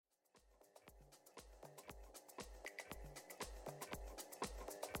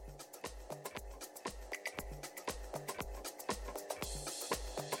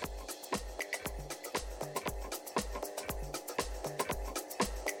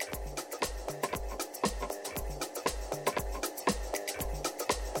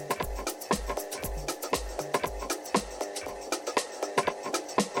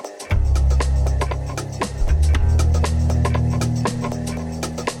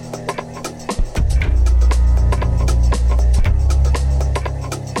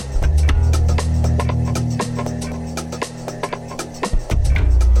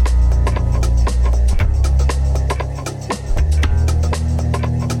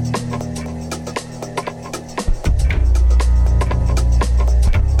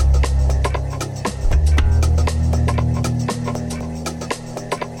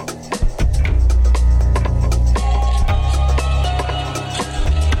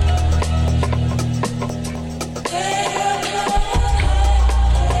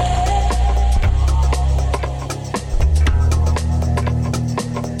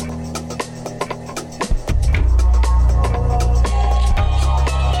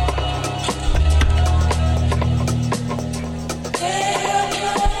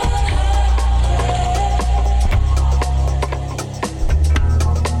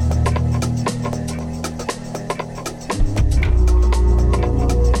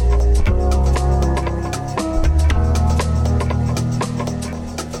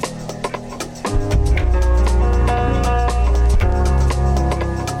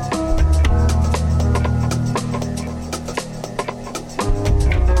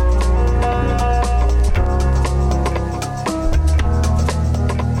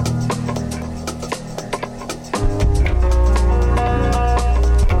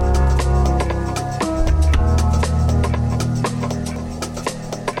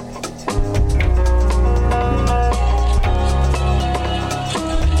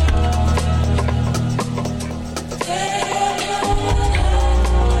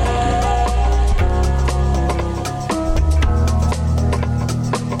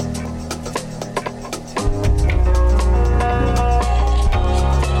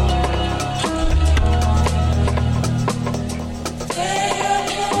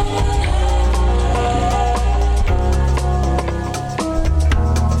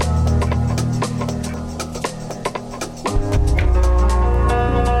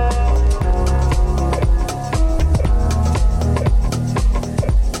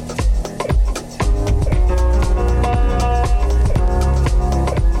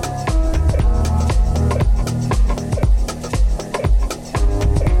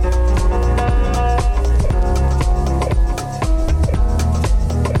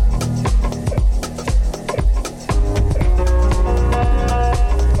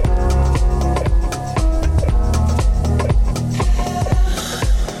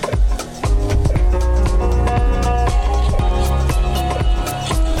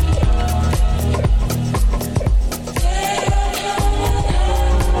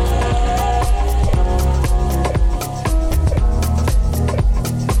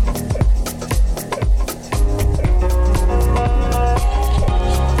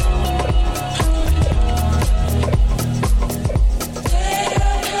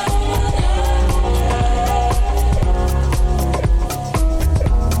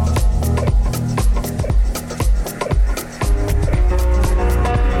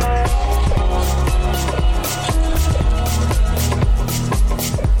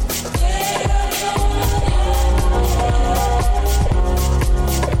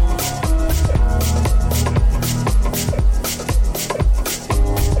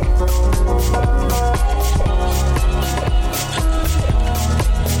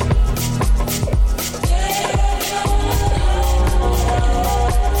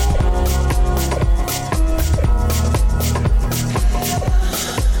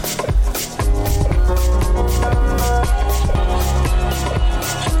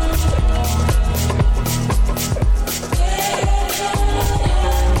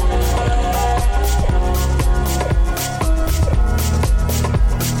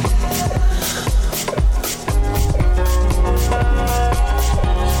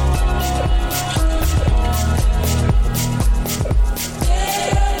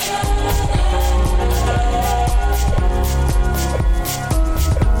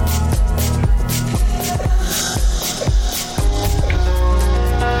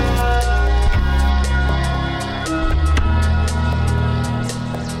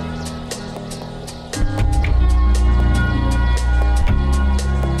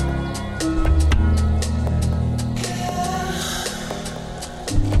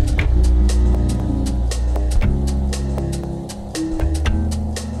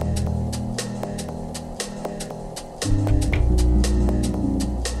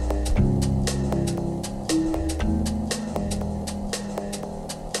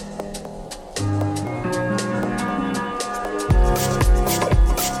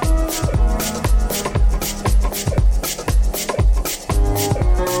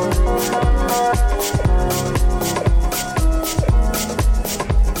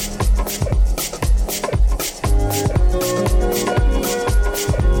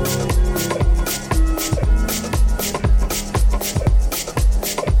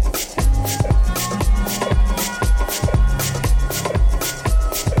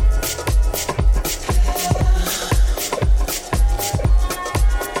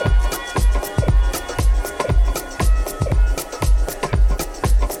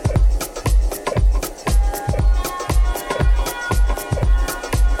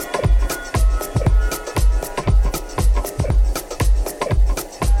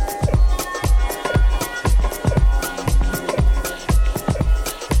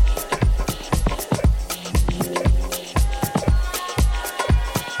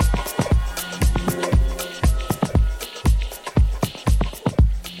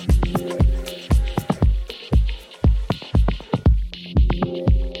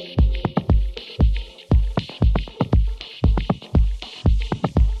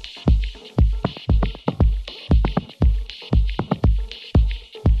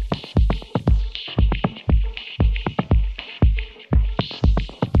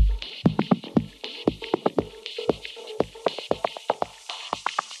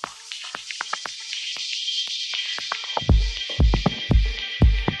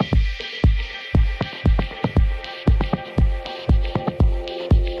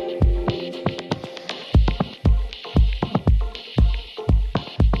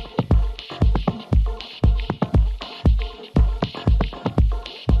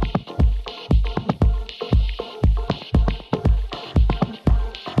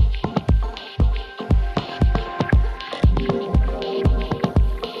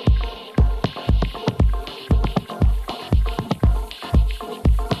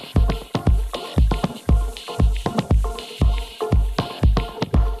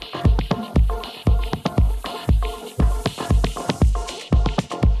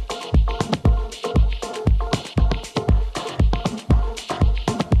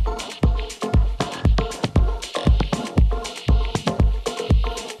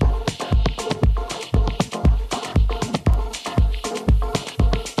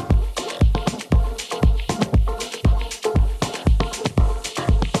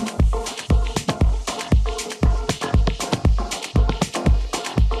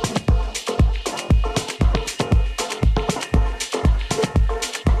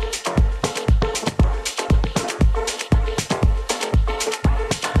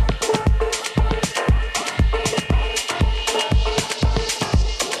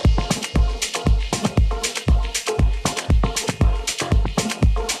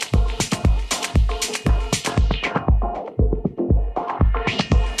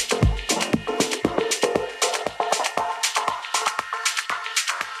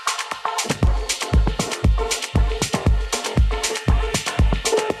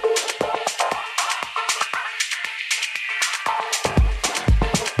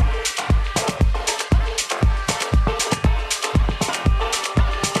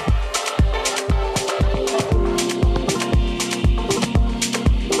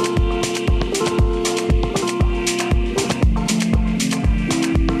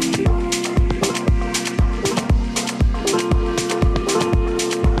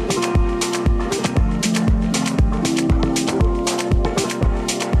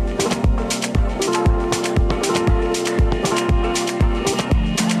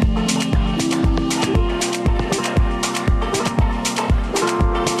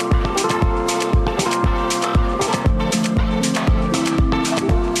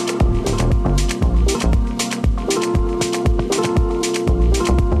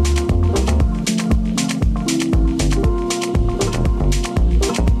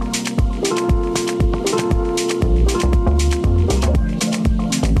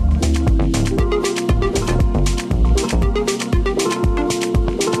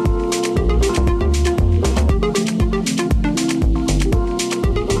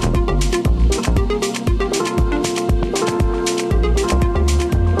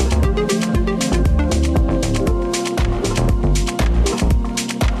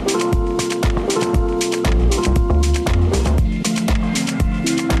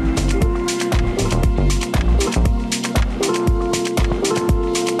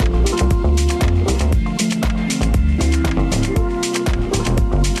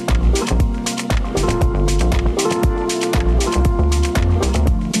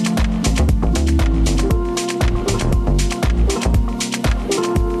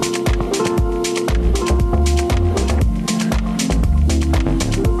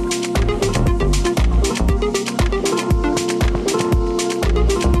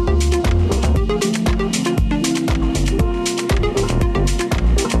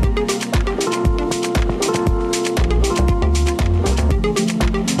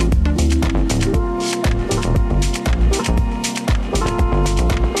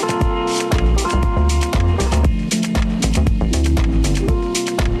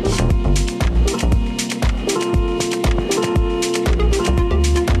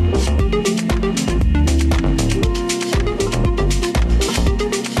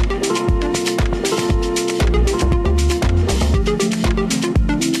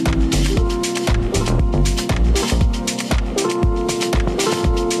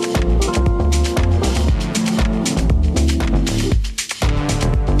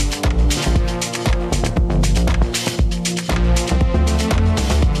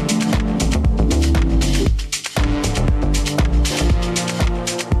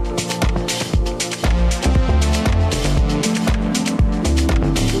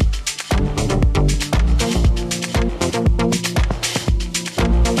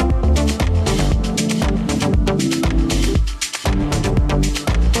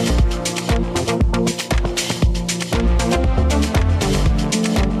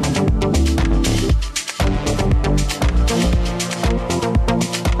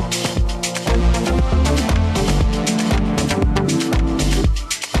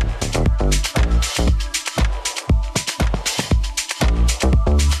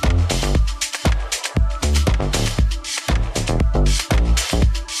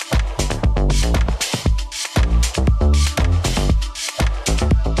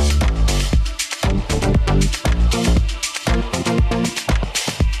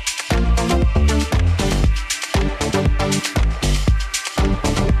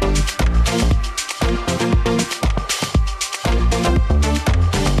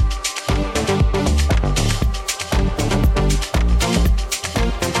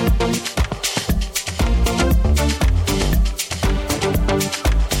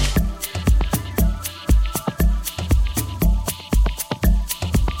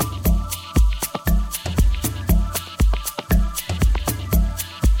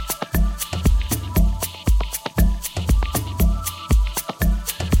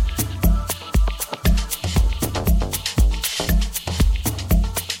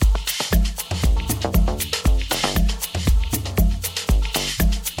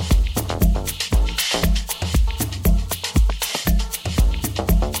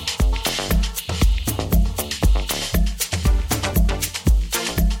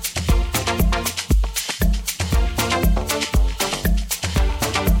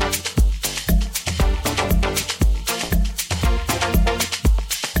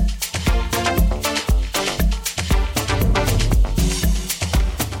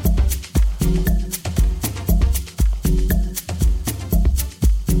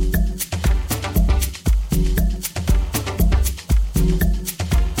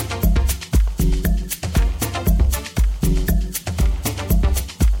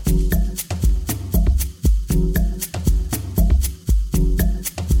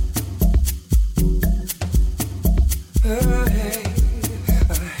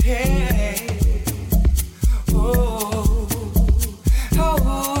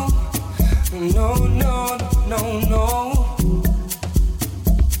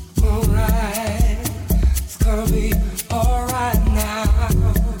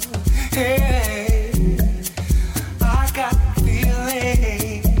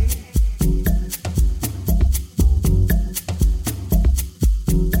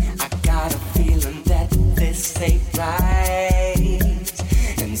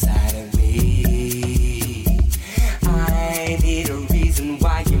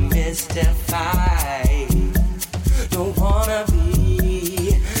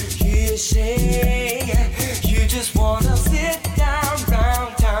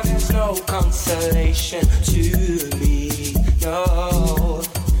consolation to me. No,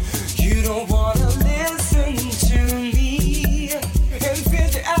 you don't wanna listen to me and feel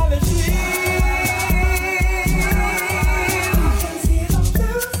the allergy. I can see the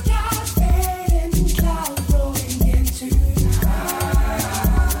blue skies fading, clouds rolling into night.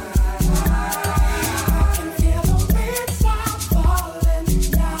 I can feel the rain stop falling,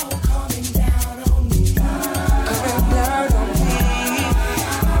 now coming down on me. Coming down on me.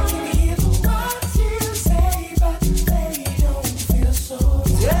 I can hear the words you say, but they don't feel so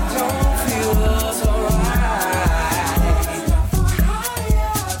right. They don't feel so right. It's not for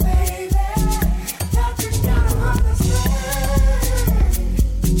higher, baby, that you gotta understand.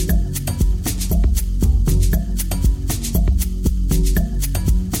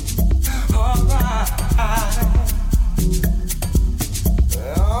 Alright.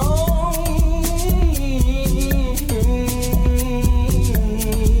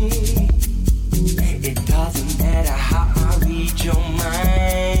 It doesn't matter how I read your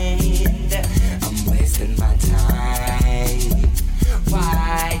mind, I'm wasting my time.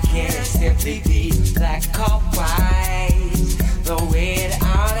 Why can't it simply be black or white, the way it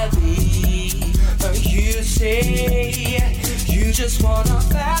ought to be? But you say you just wanna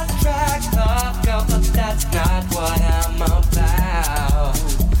fast track love, girl, but that's not what I'm about.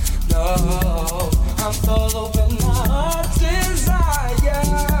 No, I'm full open my heart's desire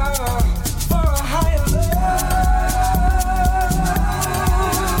for a higher love.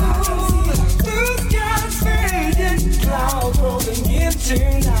 Blue skies fading, clouds rolling into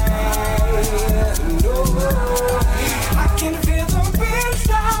night. No, I can feel the wind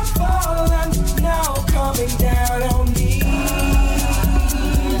stop falling, now coming down on me.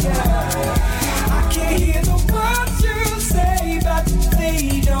 Yeah. I can hear the words you say, but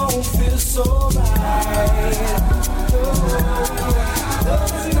they don't feel so right. No,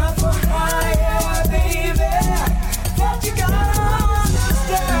 it's not for higher, baby, that you gotta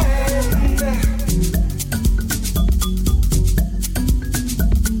understand.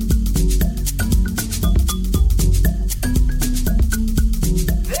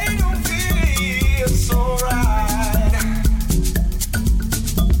 They don't feel so right.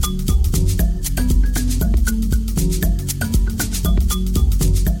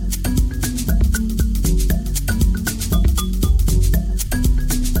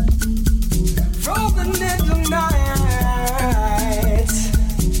 Rolling into night.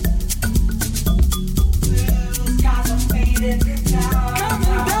 Blue skies are fading now.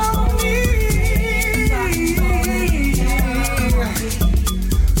 Coming down on me.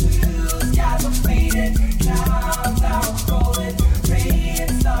 Blue skies are fading, clouds are rolling, rain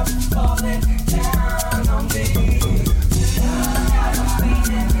starts falling down on me. Blue skies are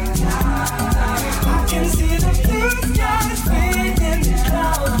fading, clouds are I can see the blue skies fading,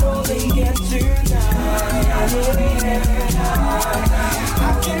 clouds rolling into night. I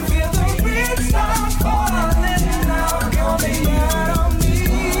can feel the rain start falling, now coming down on me.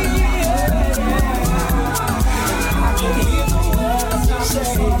 I can hear the words you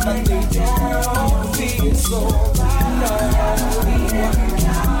say, but they don't feel so right.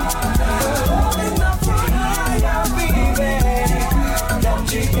 It's not for higher, baby, that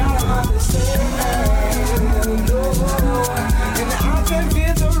you gotta understand. No, and I can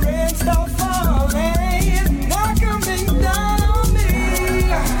feel the rain start falling, now coming down on me.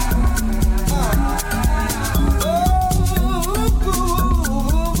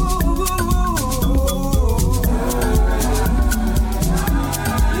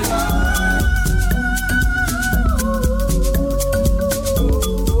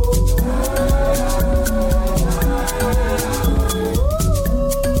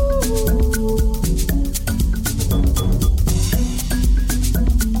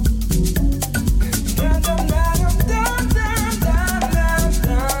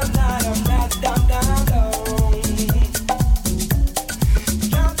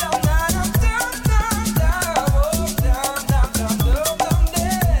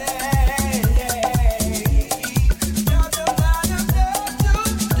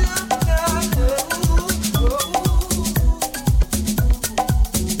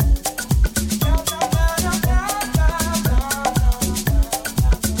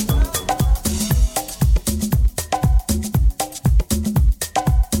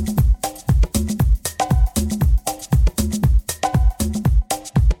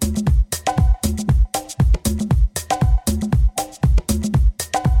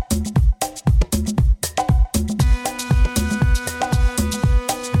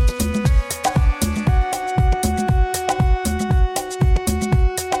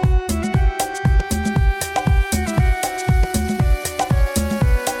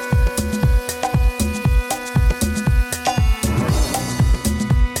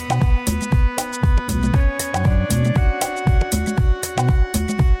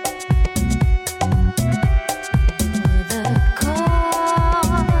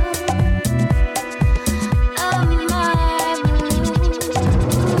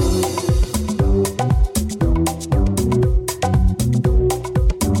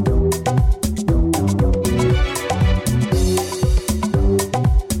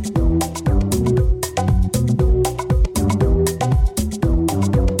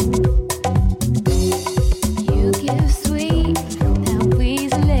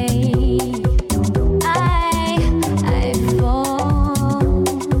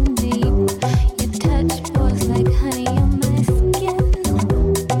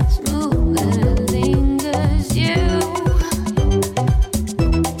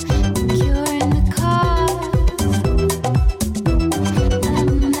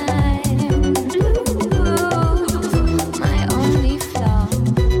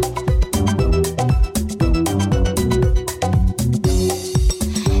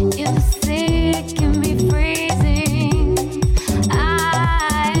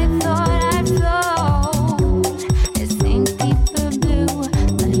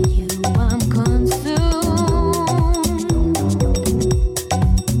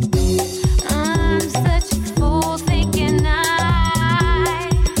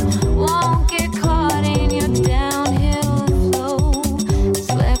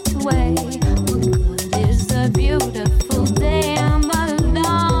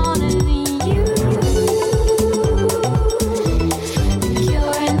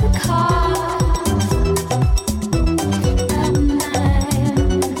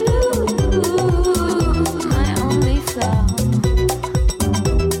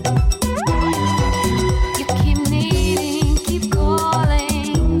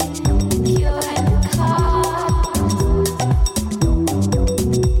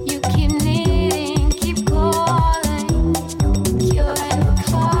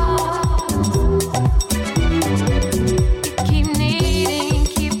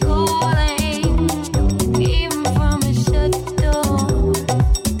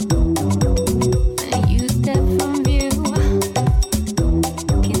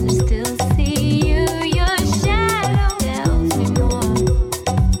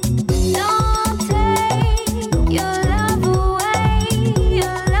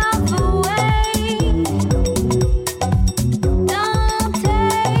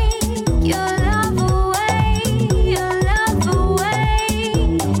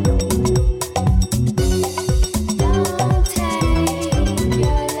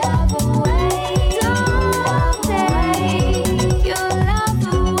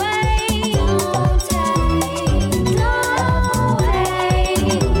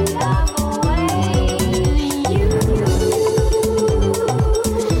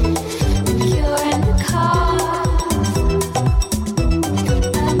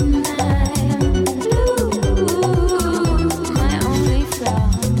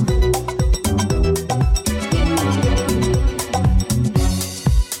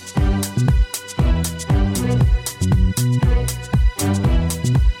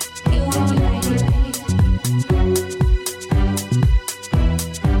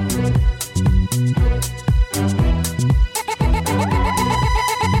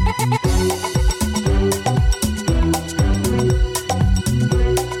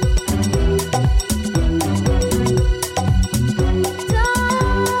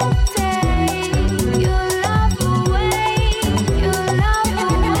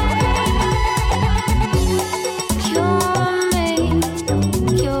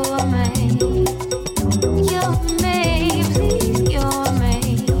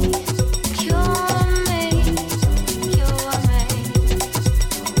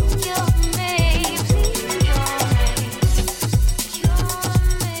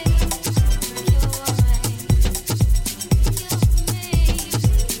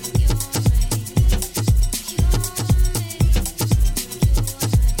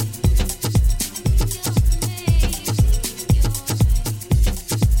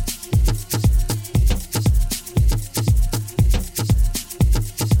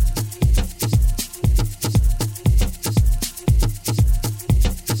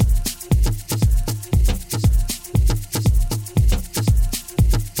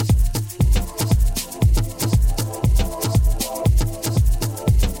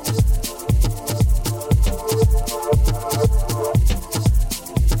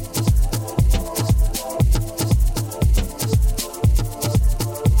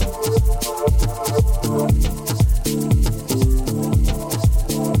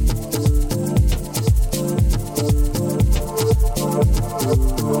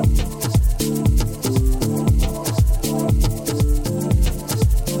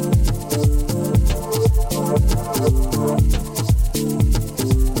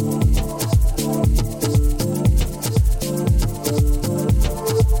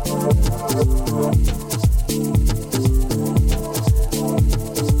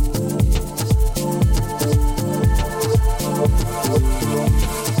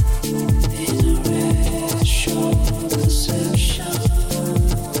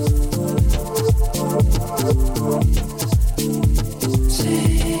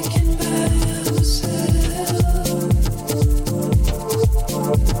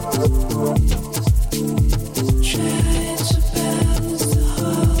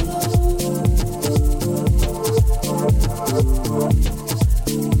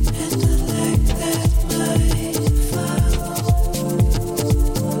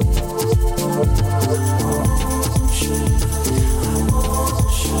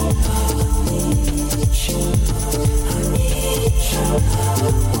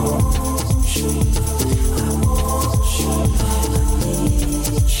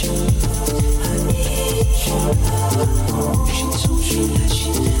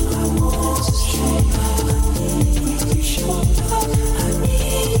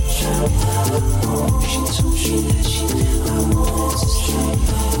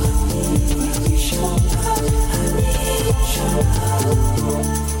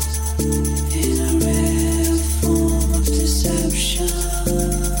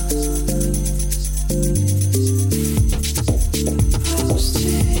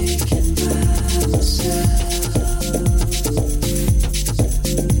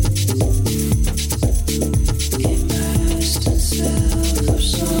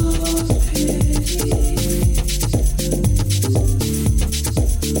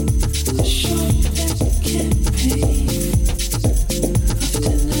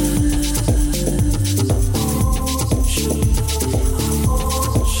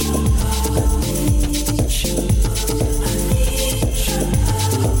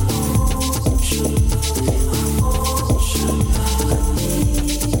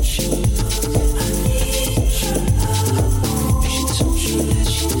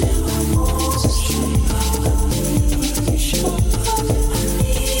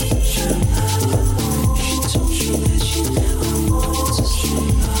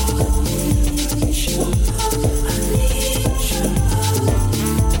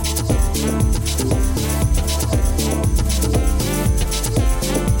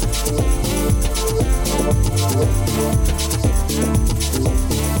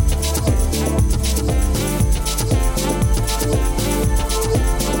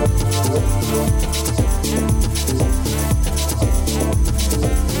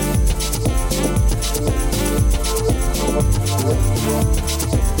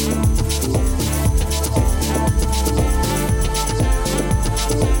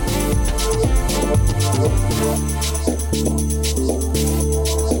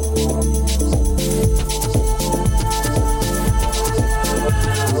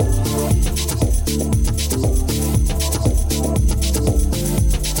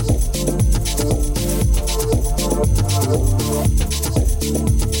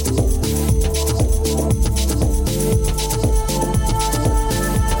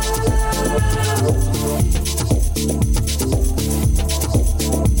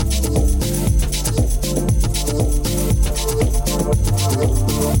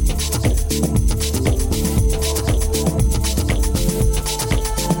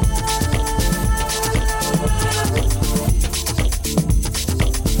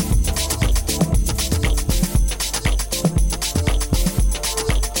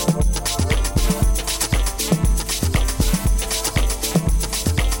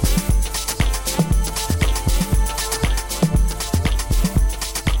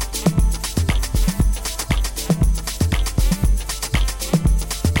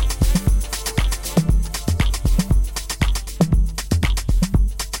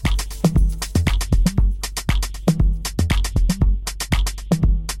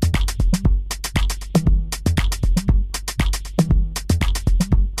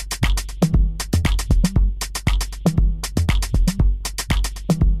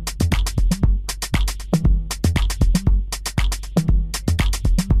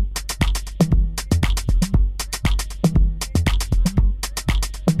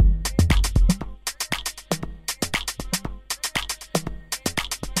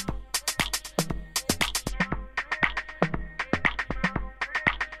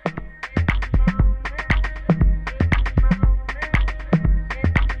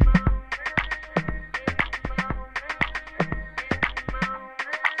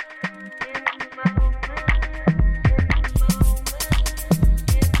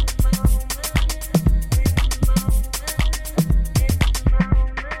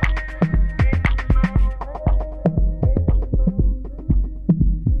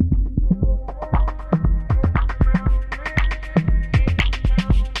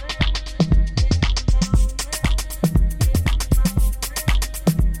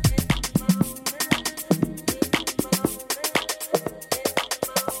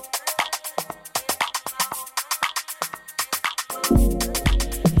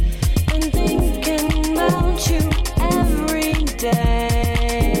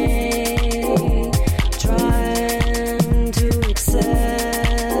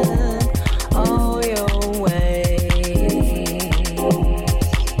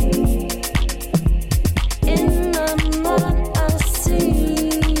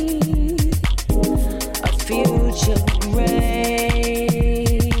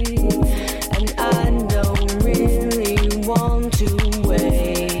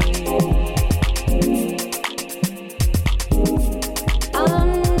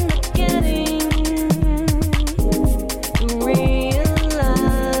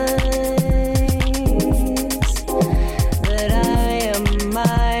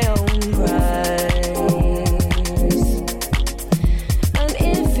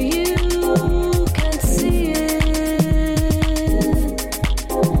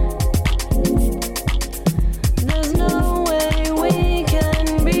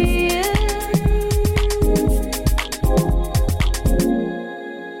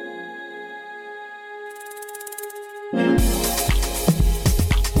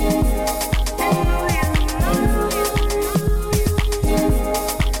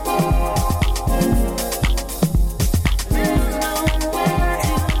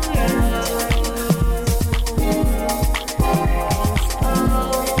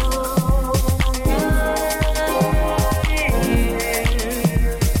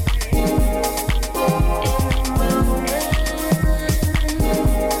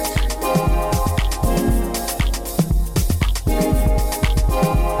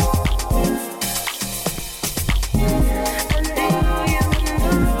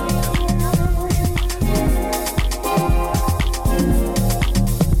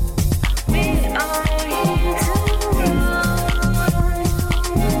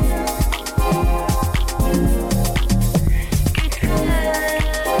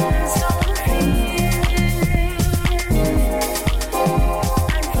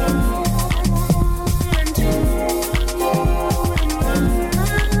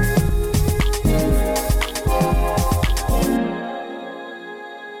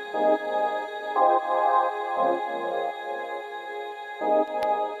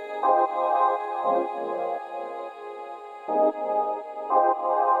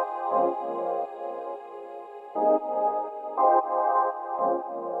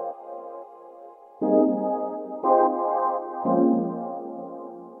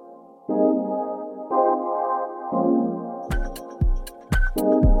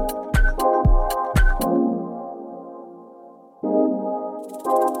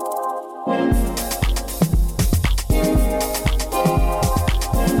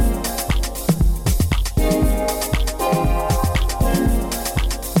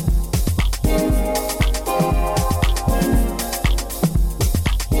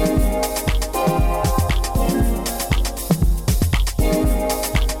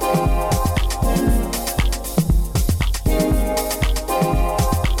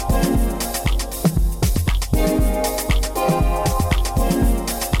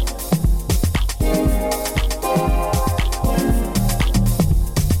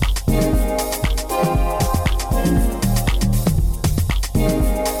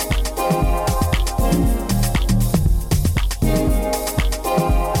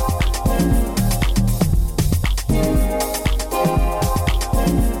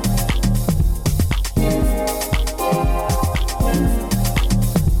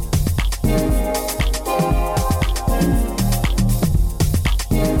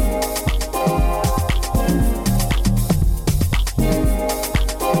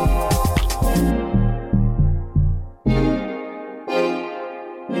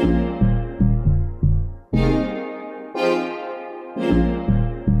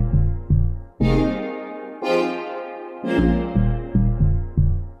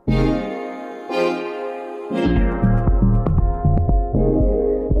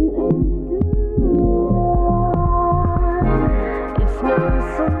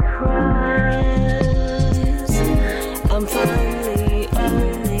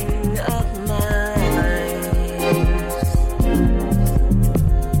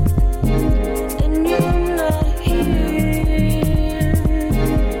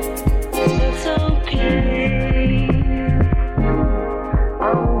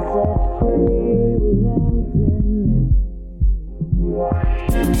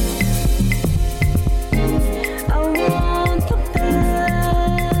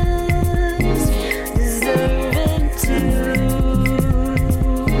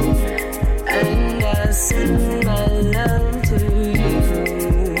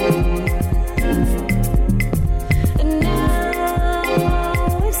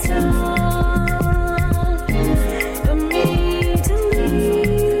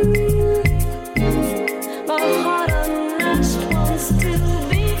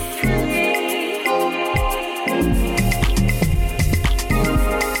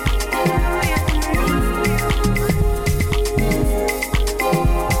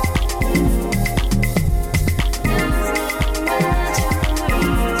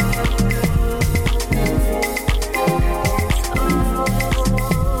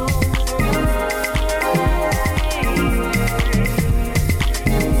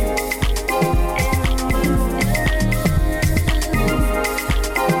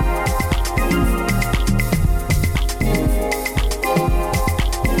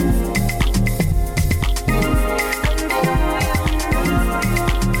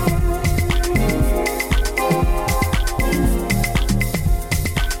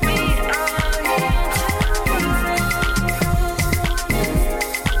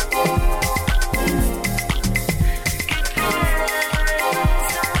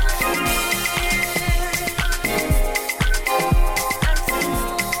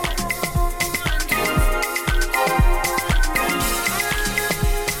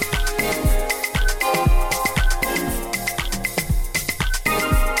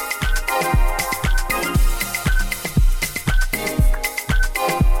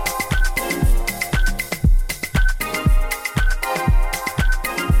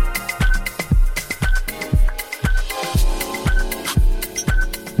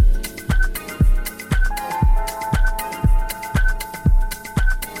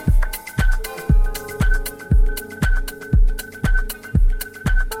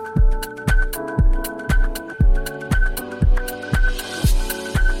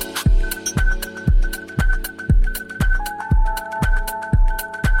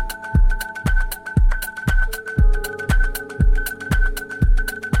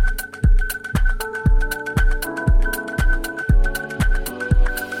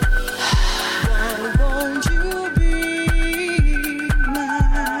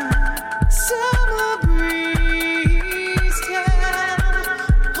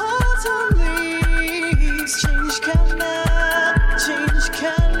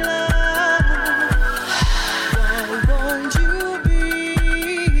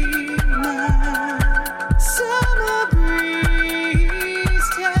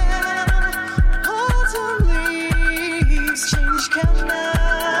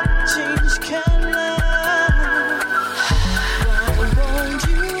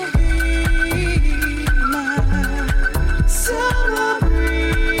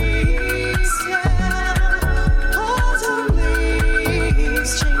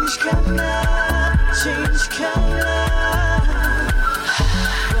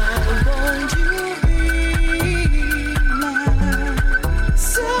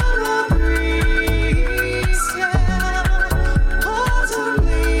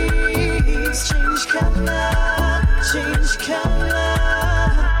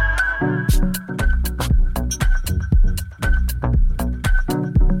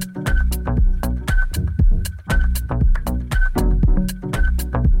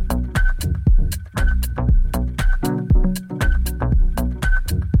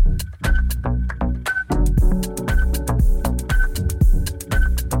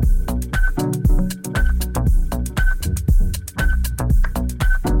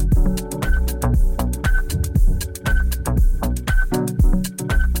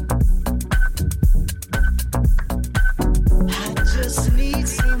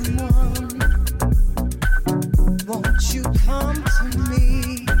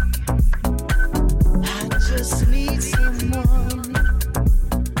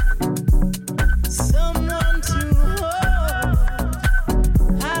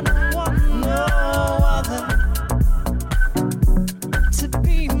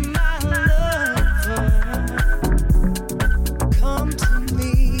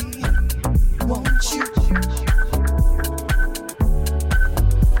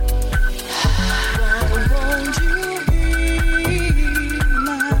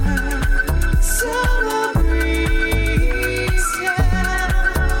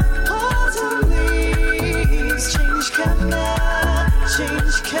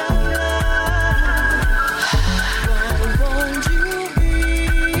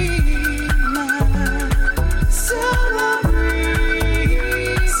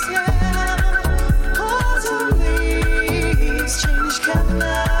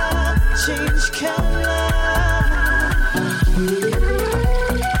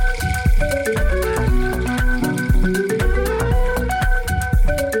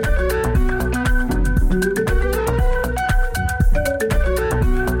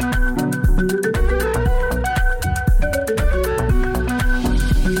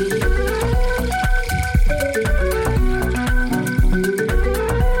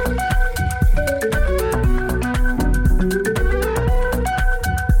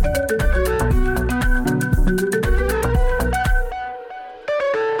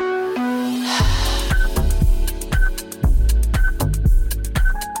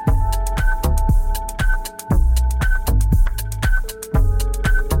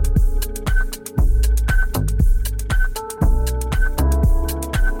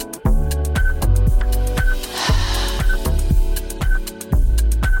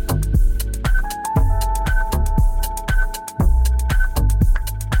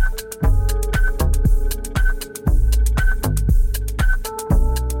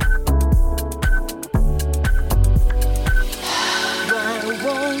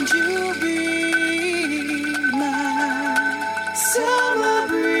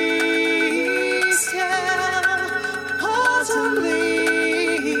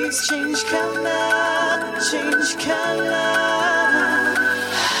 change color, change color.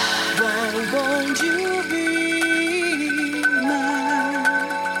 Why won't you be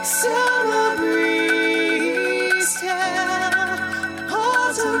my summer breeze? Tell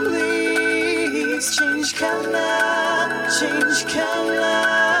autumn leaves change color, change color.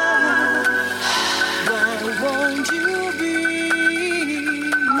 Why won't you be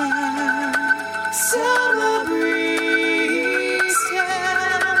my summer breeze?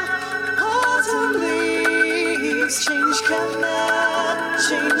 Tell autumn leaves change color,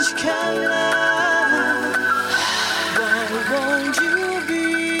 change color. Why won't you be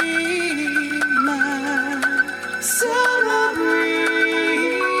my summer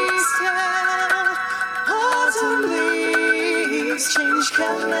breeze? Tell autumn leaves change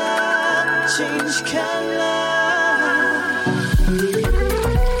color, change color.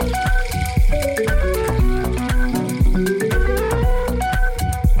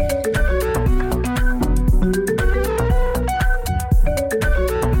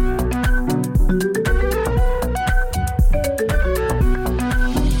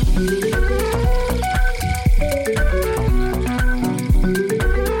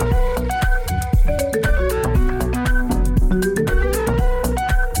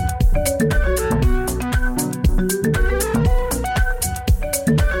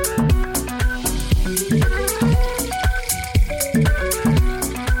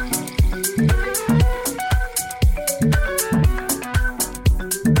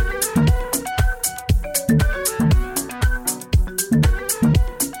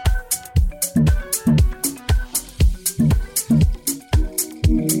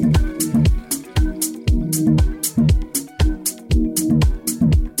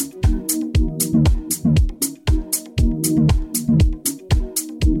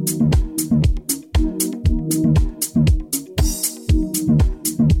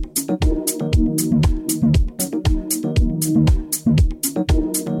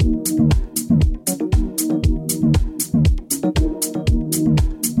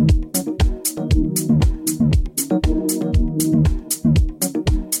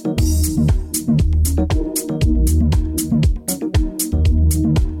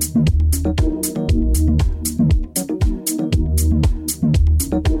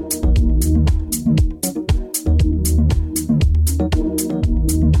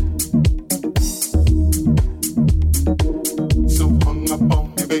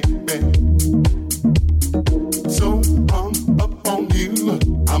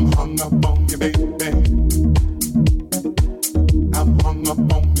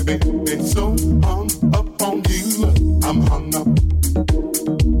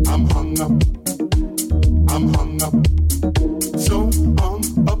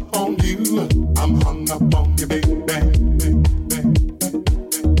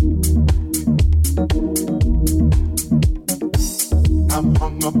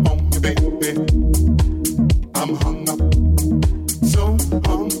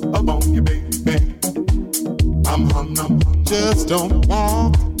 Just don't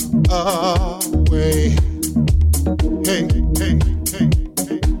walk away. Hey, hey, hey,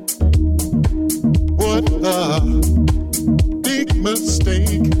 hey. What a big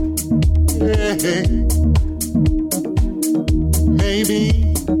mistake. Hey, maybe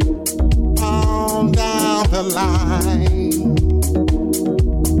on down the line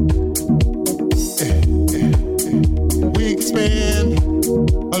we can spend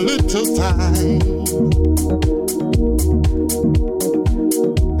a little time.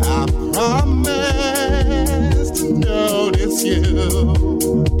 Promise to notice you,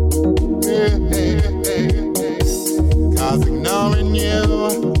 cause ignoring you,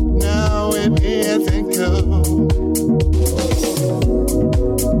 no, it isn't cool.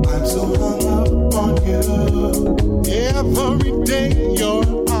 I'm so hung up on you. Every day you're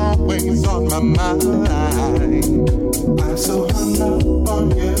always on my mind. I'm so hung up on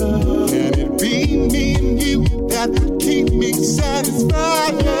you. Can it be me and you that would keep me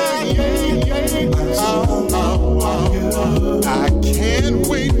satisfied? I can't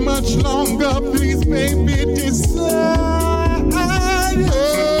wait much longer. Please, baby, decide.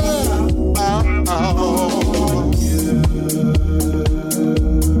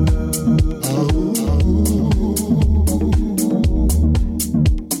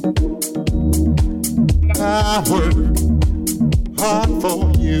 I work hard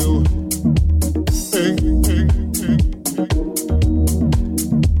for you.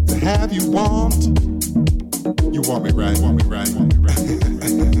 To have you want me right,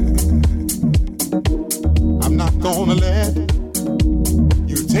 I'm not gonna let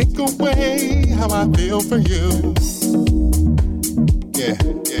you take away how I feel for you.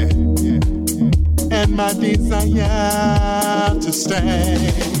 and my desire to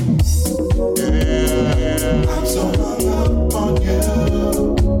stay. Yeah, I'm so hung up on you.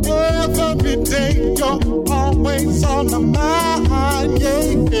 Every day you're always on my mind. Yeah,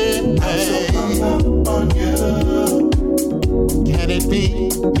 I'm so hung up on you. Can it be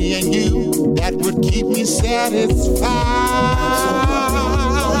me and you that would keep me satisfied? I'm so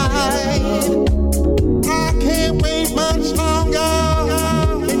hung up on you. I can't wait much longer.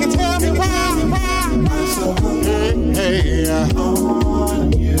 Can you tell me why? I'm so hung up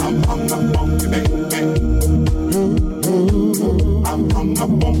on you. I'm hung up on you, baby. I'm hung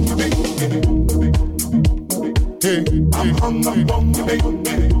up on you, baby. I'm hung up on you,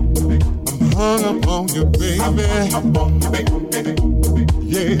 baby. I'm hung up on you, baby. I'm hung up on you, baby.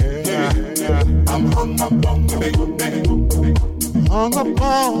 Yeah. I'm hung up on you, baby. Hung up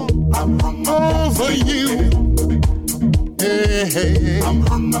on, I'm hung up over you. Hey. I'm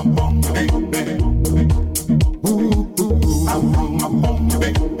hung up on you, baby. I'm hung up on you,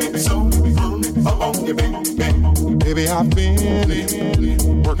 baby. So hung up on you, baby. Baby, I've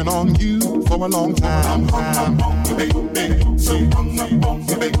been working on you for a long time. I'm hung up on you, baby. So hung up on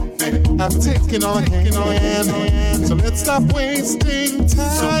you, baby. I've taken all I can, so let's stop wasting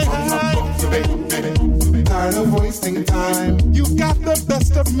time. So hung up on you, baby. Tired of wasting time. You got the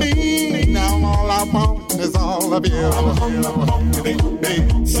best of me. Now all I want is all of you. I'm hung up on you,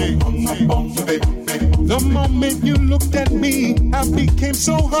 baby. So hung up on you, baby. The moment you looked at me, I became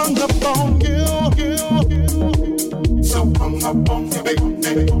so hung up on you. So hung up on you, baby.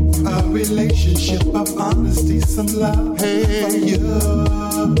 A relationship of honesty, some love for you.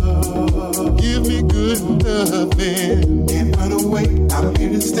 Give me good loving. Can't run away, I'm here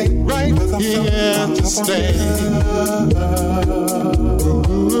to stay. Right here to stay.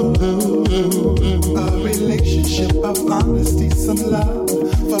 A relationship of honesty, some love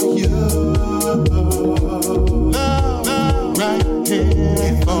for you. Love, right here.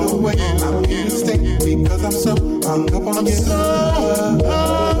 Can't run away, I'm here to stay. Because I'm so hung up on you. So hung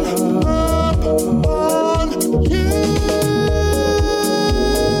up on you.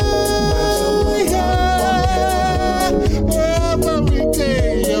 Every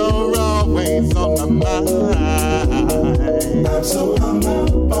day you're always on my mind. I'm so hung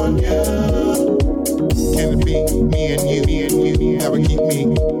up on you. Can it be me and you that would keep me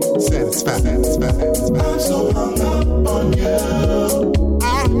satisfied? I'm so hung up on you. I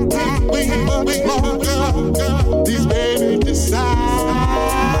can't wait much longer. These baby decide.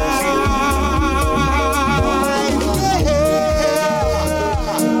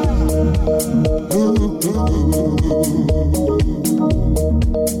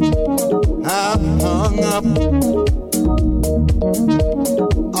 I'm hung up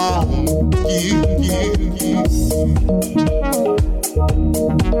on you.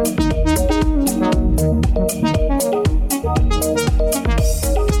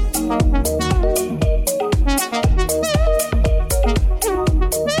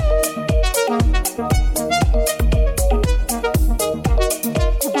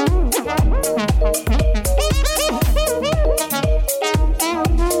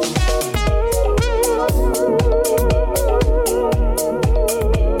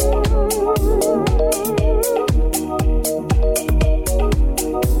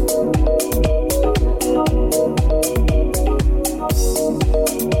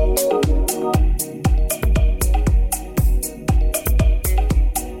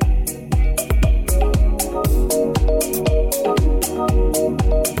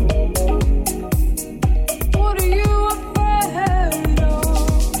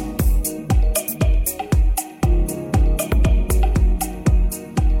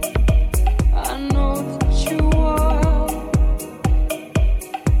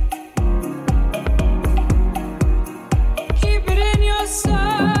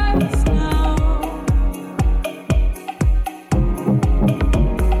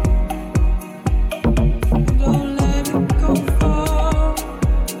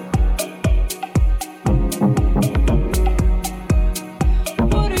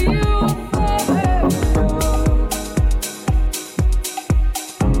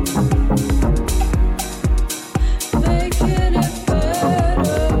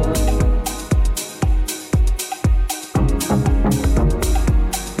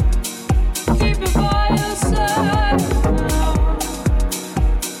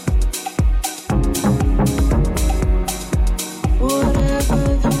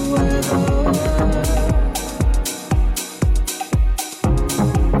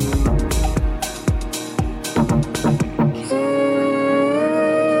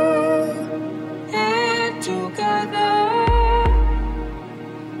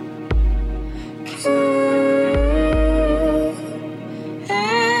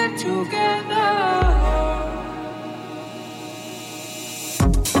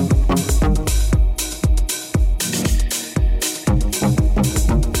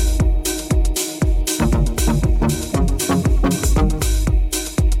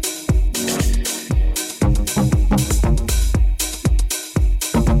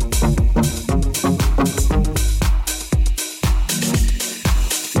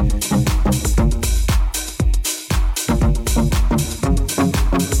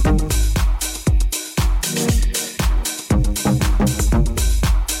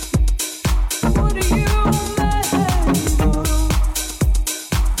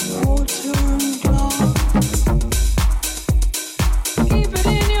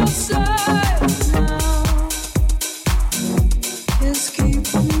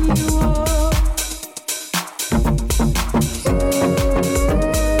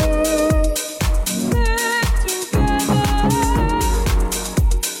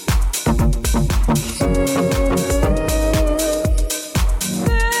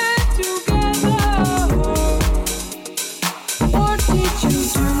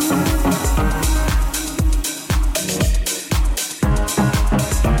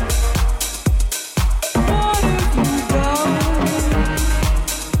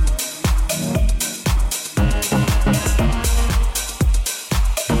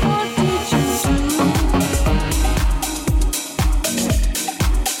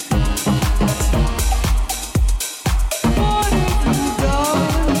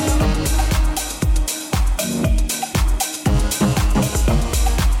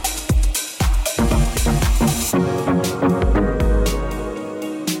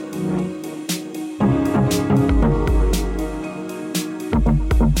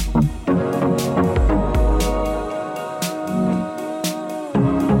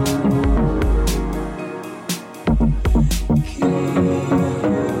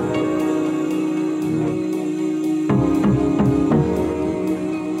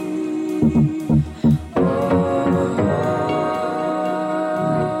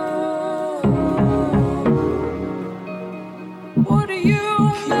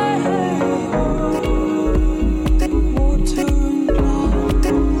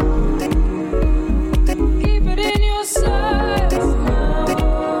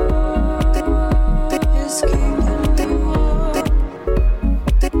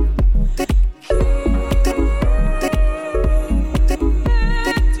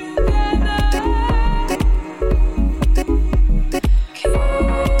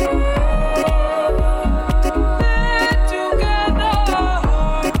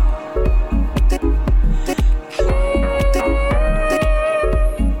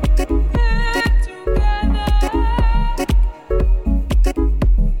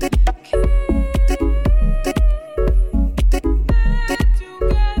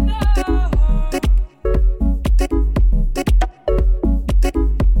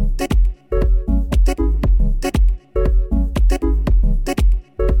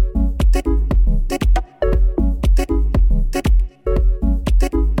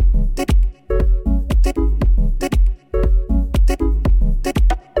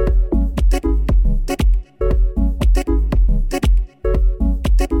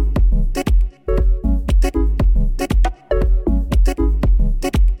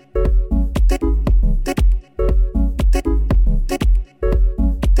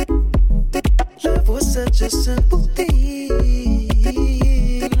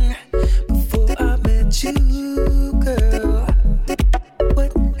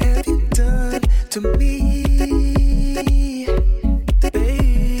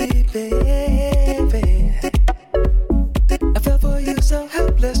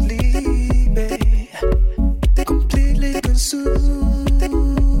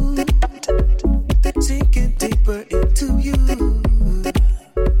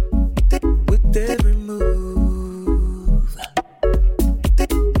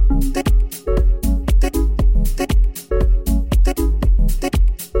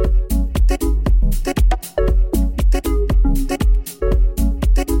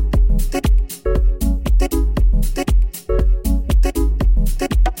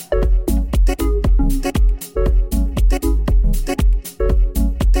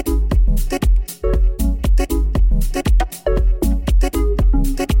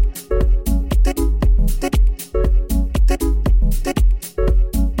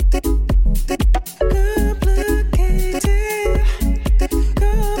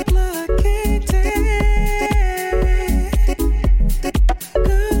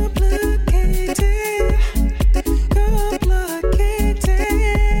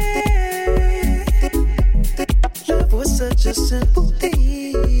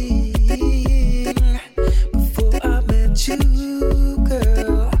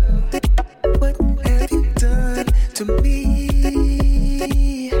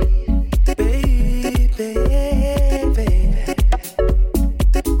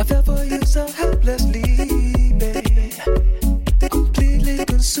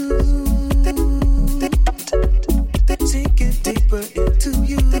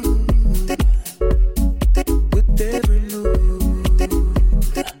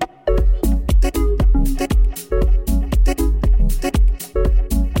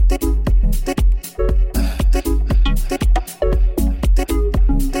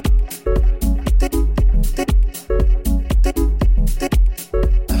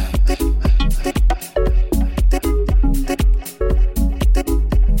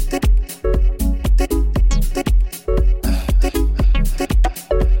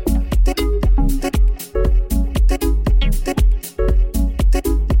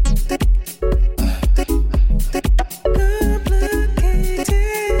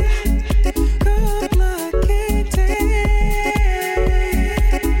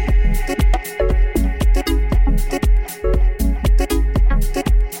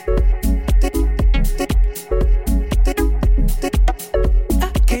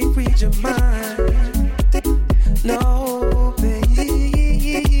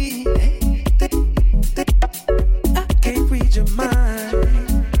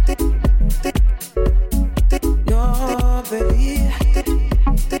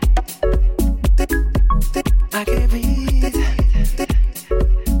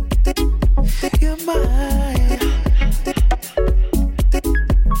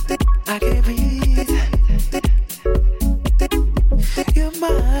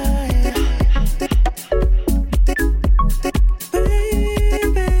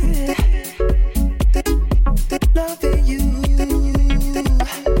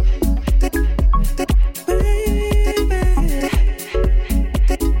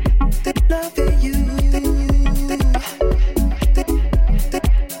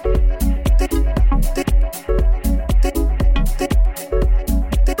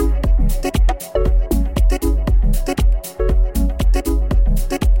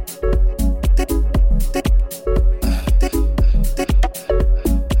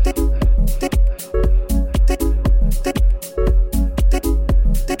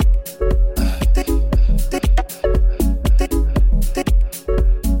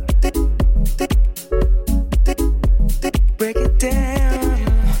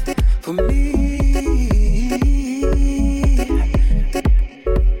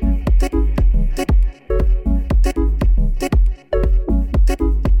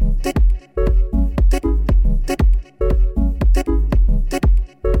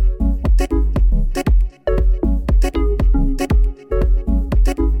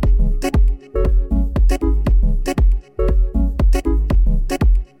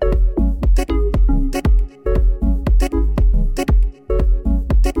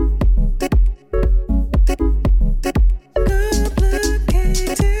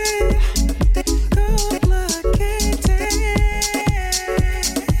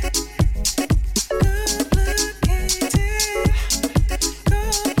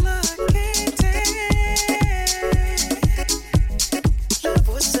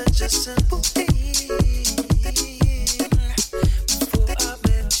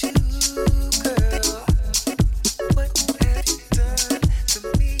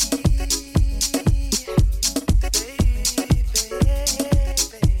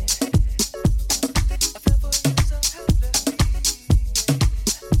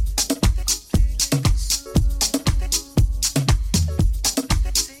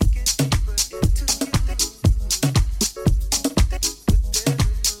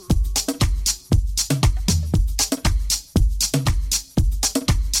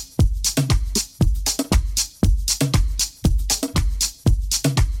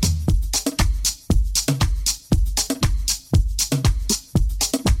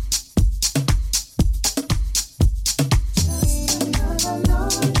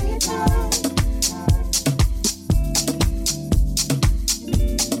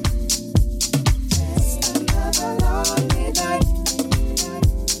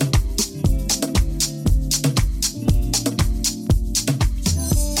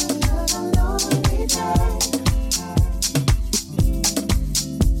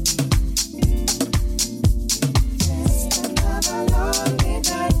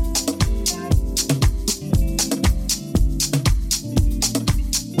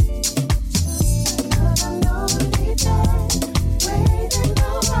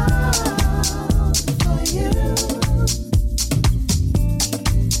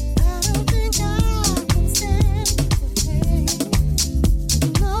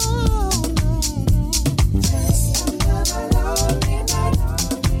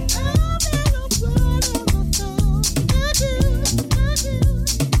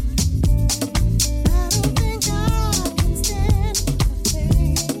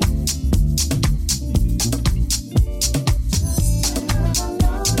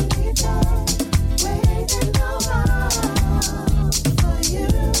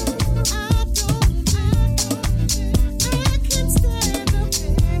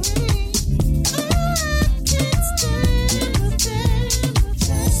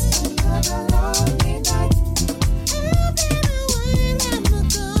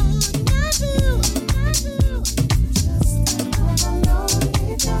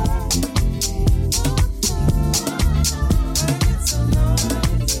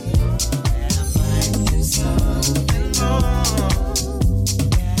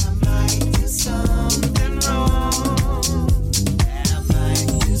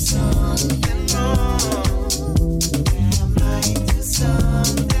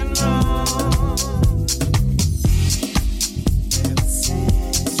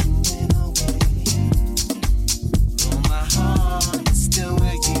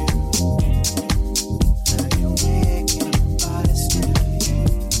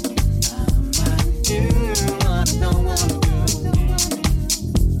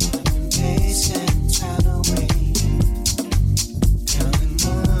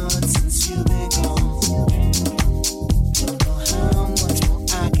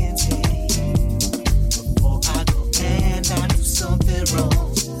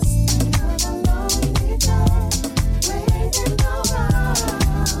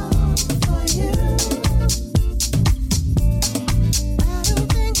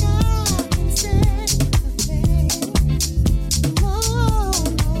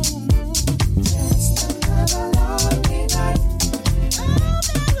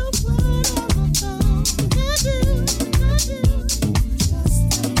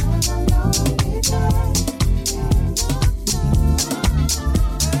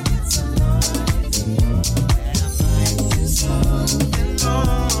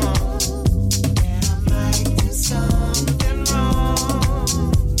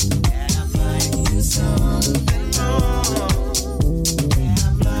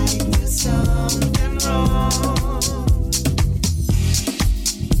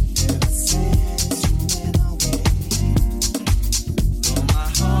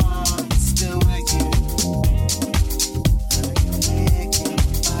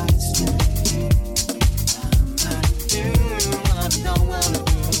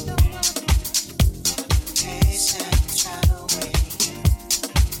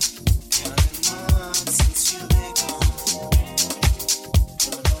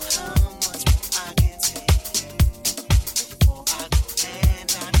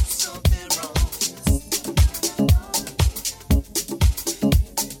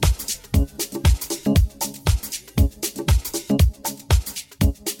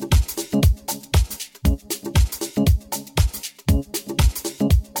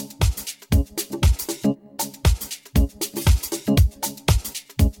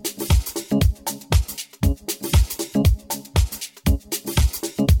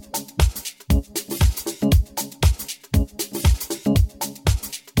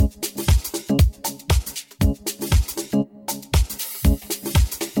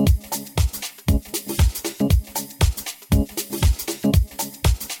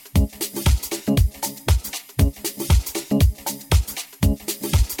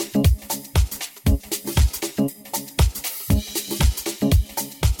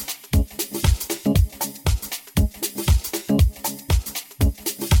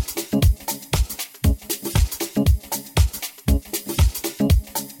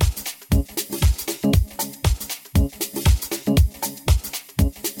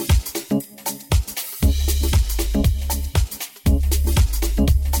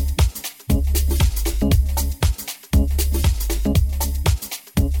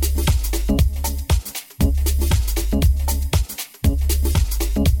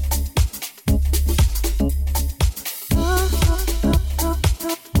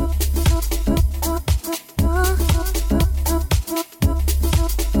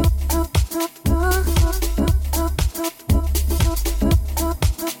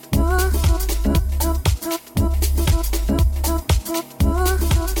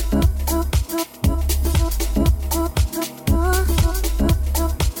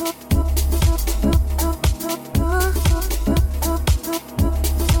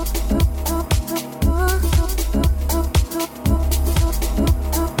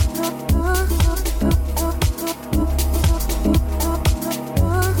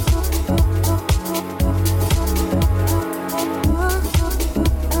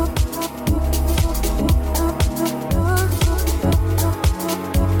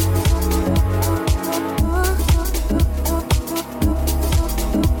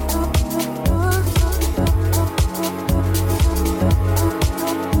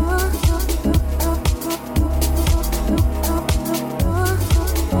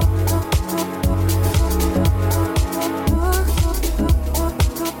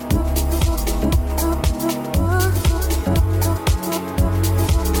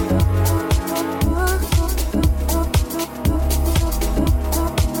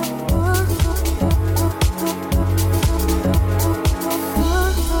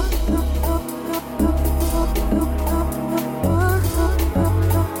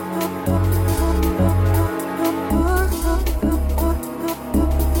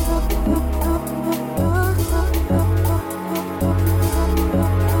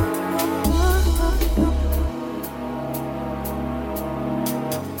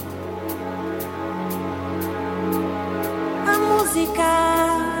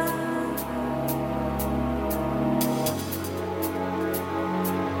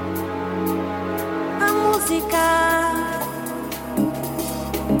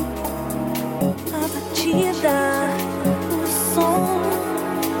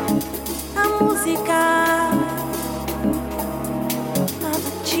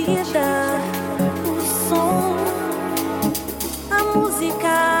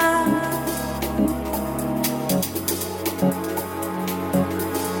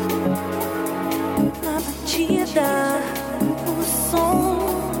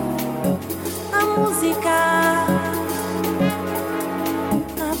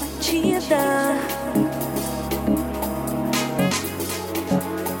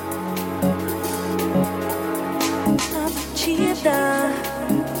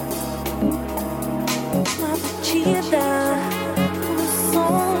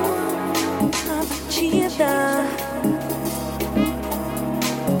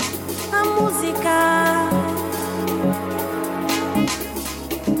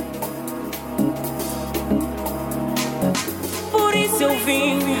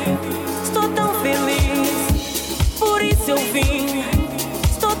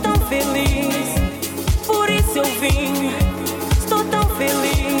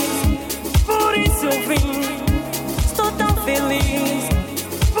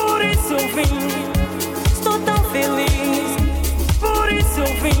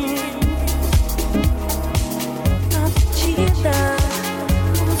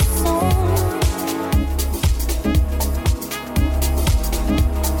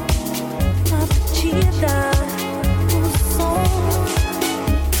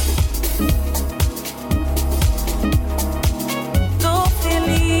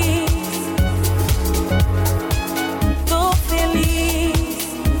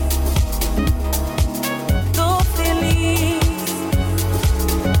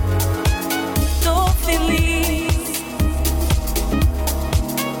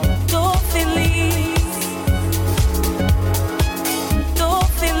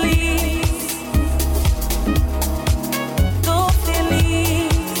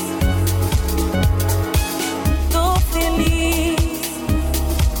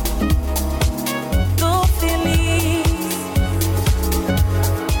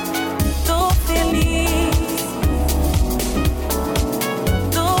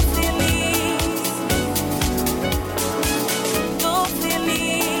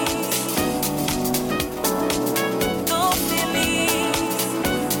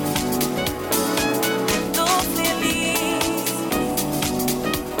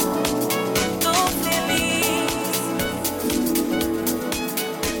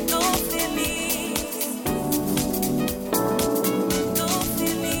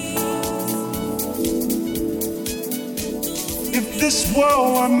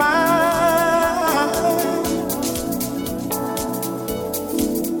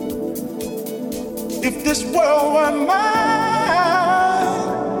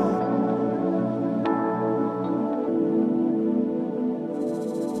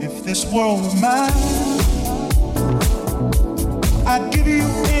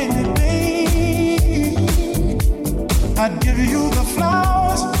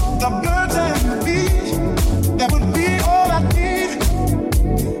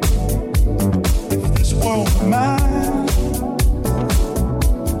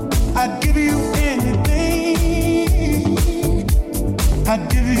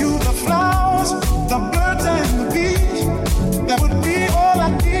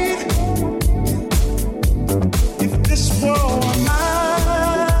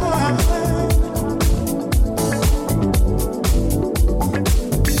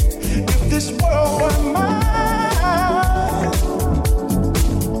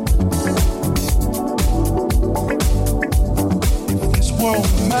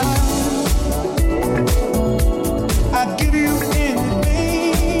 I'd give you anything.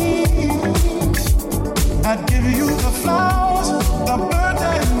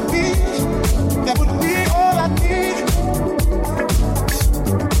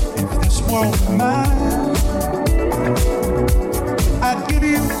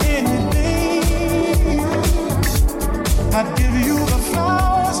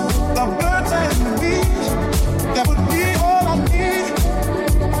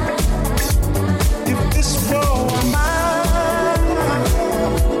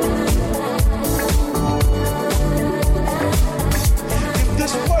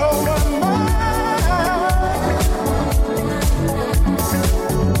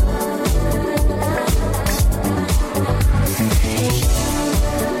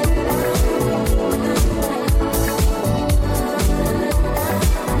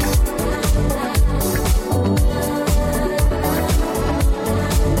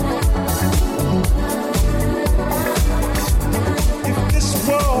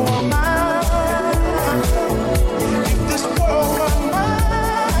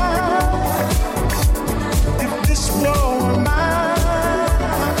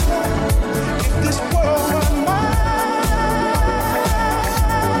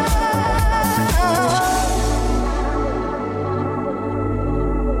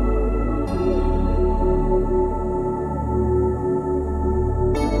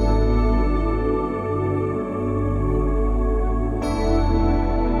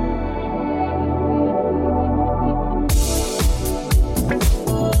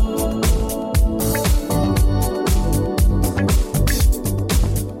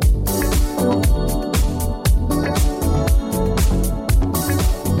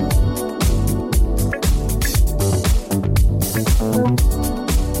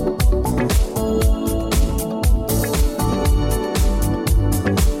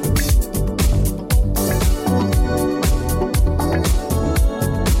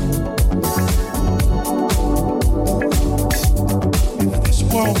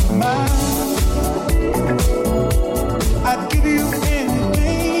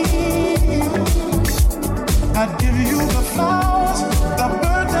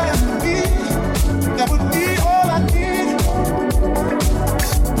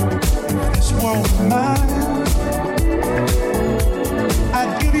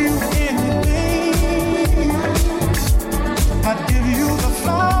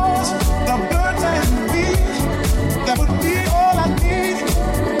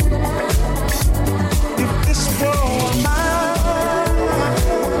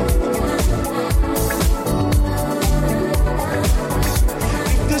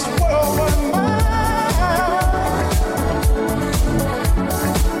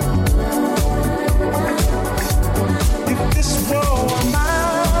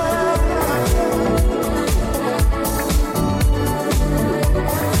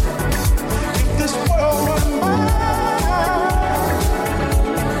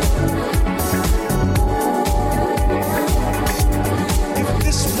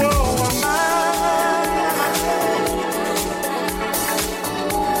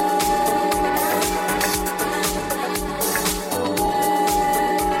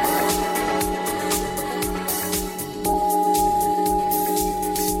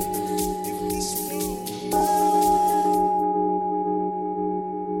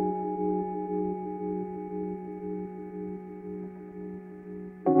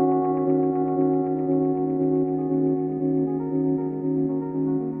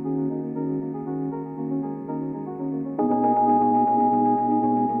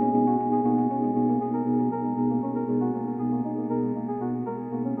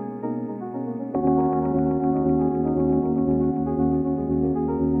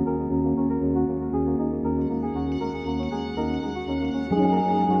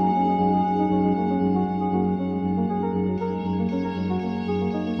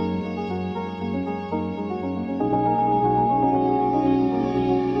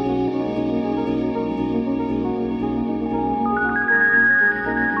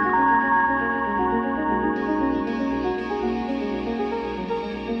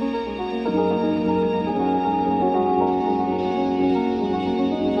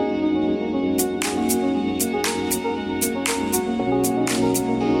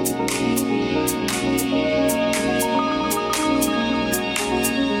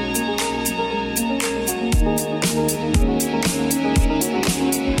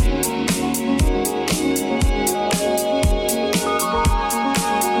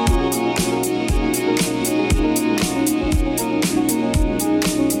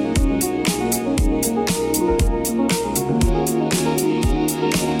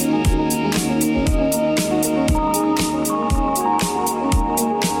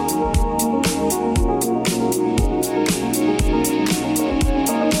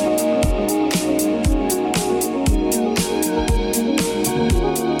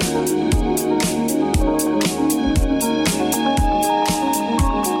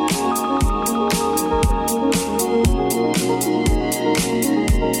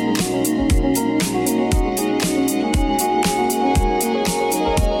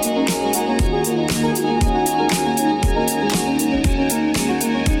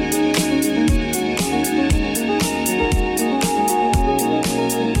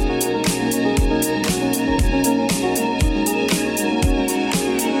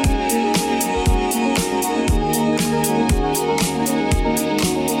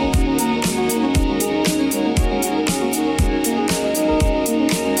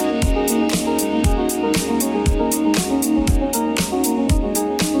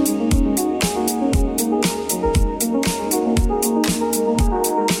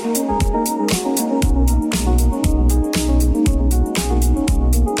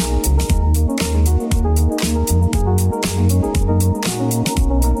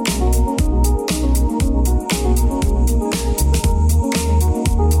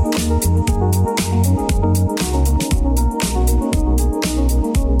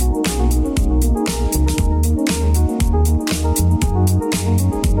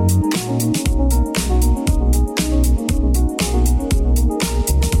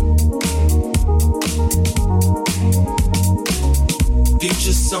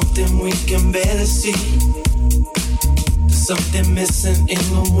 something we can barely see. There's something missing in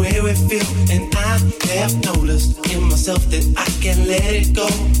the way we feel, and I have noticed in myself that I can't let it go.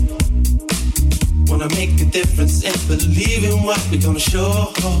 Wanna make a difference and believe in what we're gonna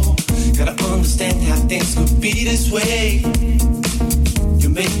show. Gotta understand how things could be this way. You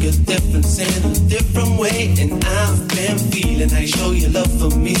make a difference in a different way, and I've been feeling how you show your love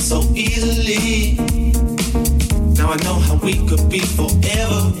for me so easily. Now I know how we could be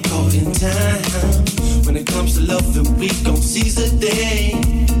forever caught in time. When it comes to love, and we gon' seize the day.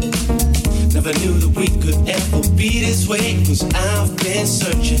 Never knew that we could ever be this way, 'cause I've been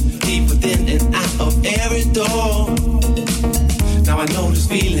searching deep within and out of every door. Now I know this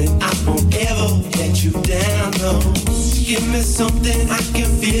feeling, I won't ever let you down, no. Give me something, I can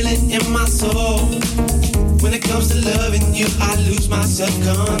feel it in my soul. When it comes to loving you, I lose my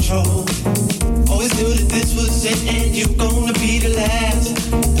self-control. Always knew that this was it and you're gonna be the last.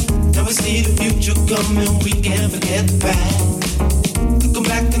 Now we see the future coming, we can't forget the past. Looking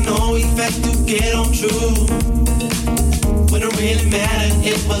back to know we've had to get on true. When it really mattered,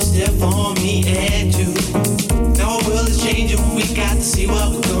 it was there for me and you. Now our world is changing, we got to see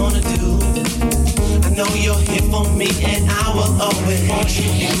what we're gonna do. I know you're here for me and I will always want you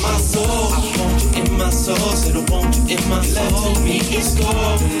in my soul. I want you in my soul, said I want you in my soul. Love to me is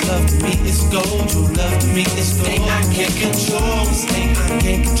gold, love to me is gold. True love to me is gold. Thing I can't control, this thing I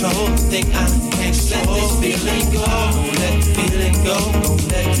can't control, this thing I can't control. Let this feeling go, don't let the feeling go, don't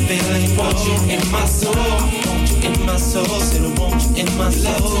let the feeling go. Want you in my soul, I want you in my soul, said I want you in my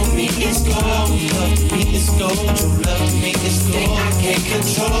soul. Love to me is gold, love to me is gold. True love to me is gold. Thing I can't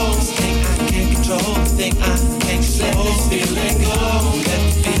control, this thing I can't control, this thing I can't control. Let this feeling go, don't let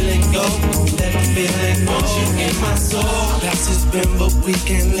the feeling go, don't let the feeling go. Want you in my soul. Past has been, but we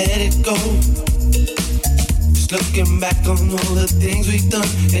can't let it go. Just looking back on all the things we've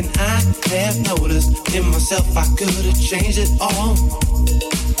done, and I have noticed in myself I could have changed it all.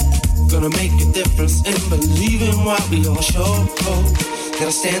 Gonna make a difference and believe in what we all show.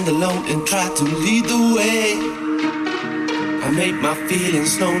 Gotta stand alone and try to lead the way. I make my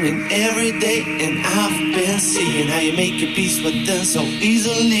feelings known in every day, and I've been seeing how you make your peace with them so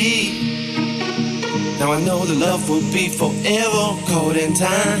easily. Now I know the love will be forever caught in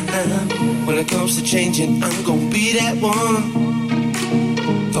time. When it comes to changing, I'm gonna be that one.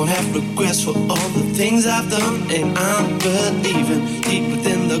 Don't have regrets for all the things I've done, and I'm believing deep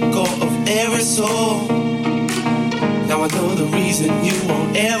within the core of every soul. Now I know the reason you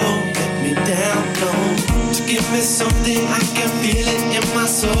won't ever let me down, no. To give me something, I can feel it in my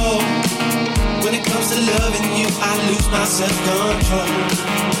soul. When it comes to loving you, I lose my self-control.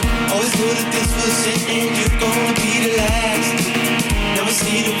 Always knew that this was it and you're gonna be the last. Now we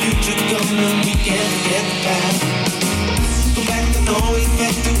see the future coming, we can't forget the past. Go back to know we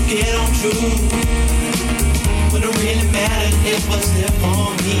had to get on true. When it really mattered, it was there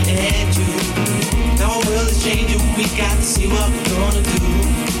for me and you. Now our world is changing, we got to see what we're gonna do.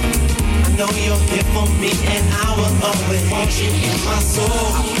 I know you're here for me and I will always want you in my soul.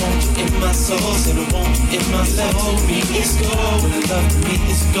 I want you in my soul, said I want you in my soul. Love to me is gold, love to me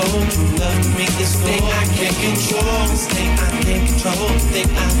is gold. True love to me is gold. Thing I can't control, this thing I can't control, thing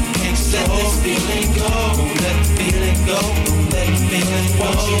I can't control. Let this feeling go, don't let the feeling go, don't let the feeling go.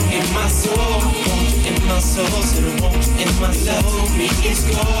 Want you in my soul, I want you in my soul, said I want you in my soul. Love to me is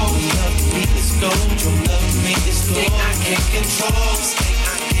gold, love to me is gold. True love to me is gold. Thing I can't control, this thing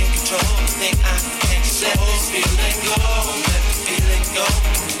I can't control, thing I can't control. Let this feeling go, let the feeling go,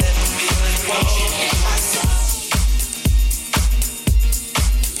 let the feeling go. Want you in my soul.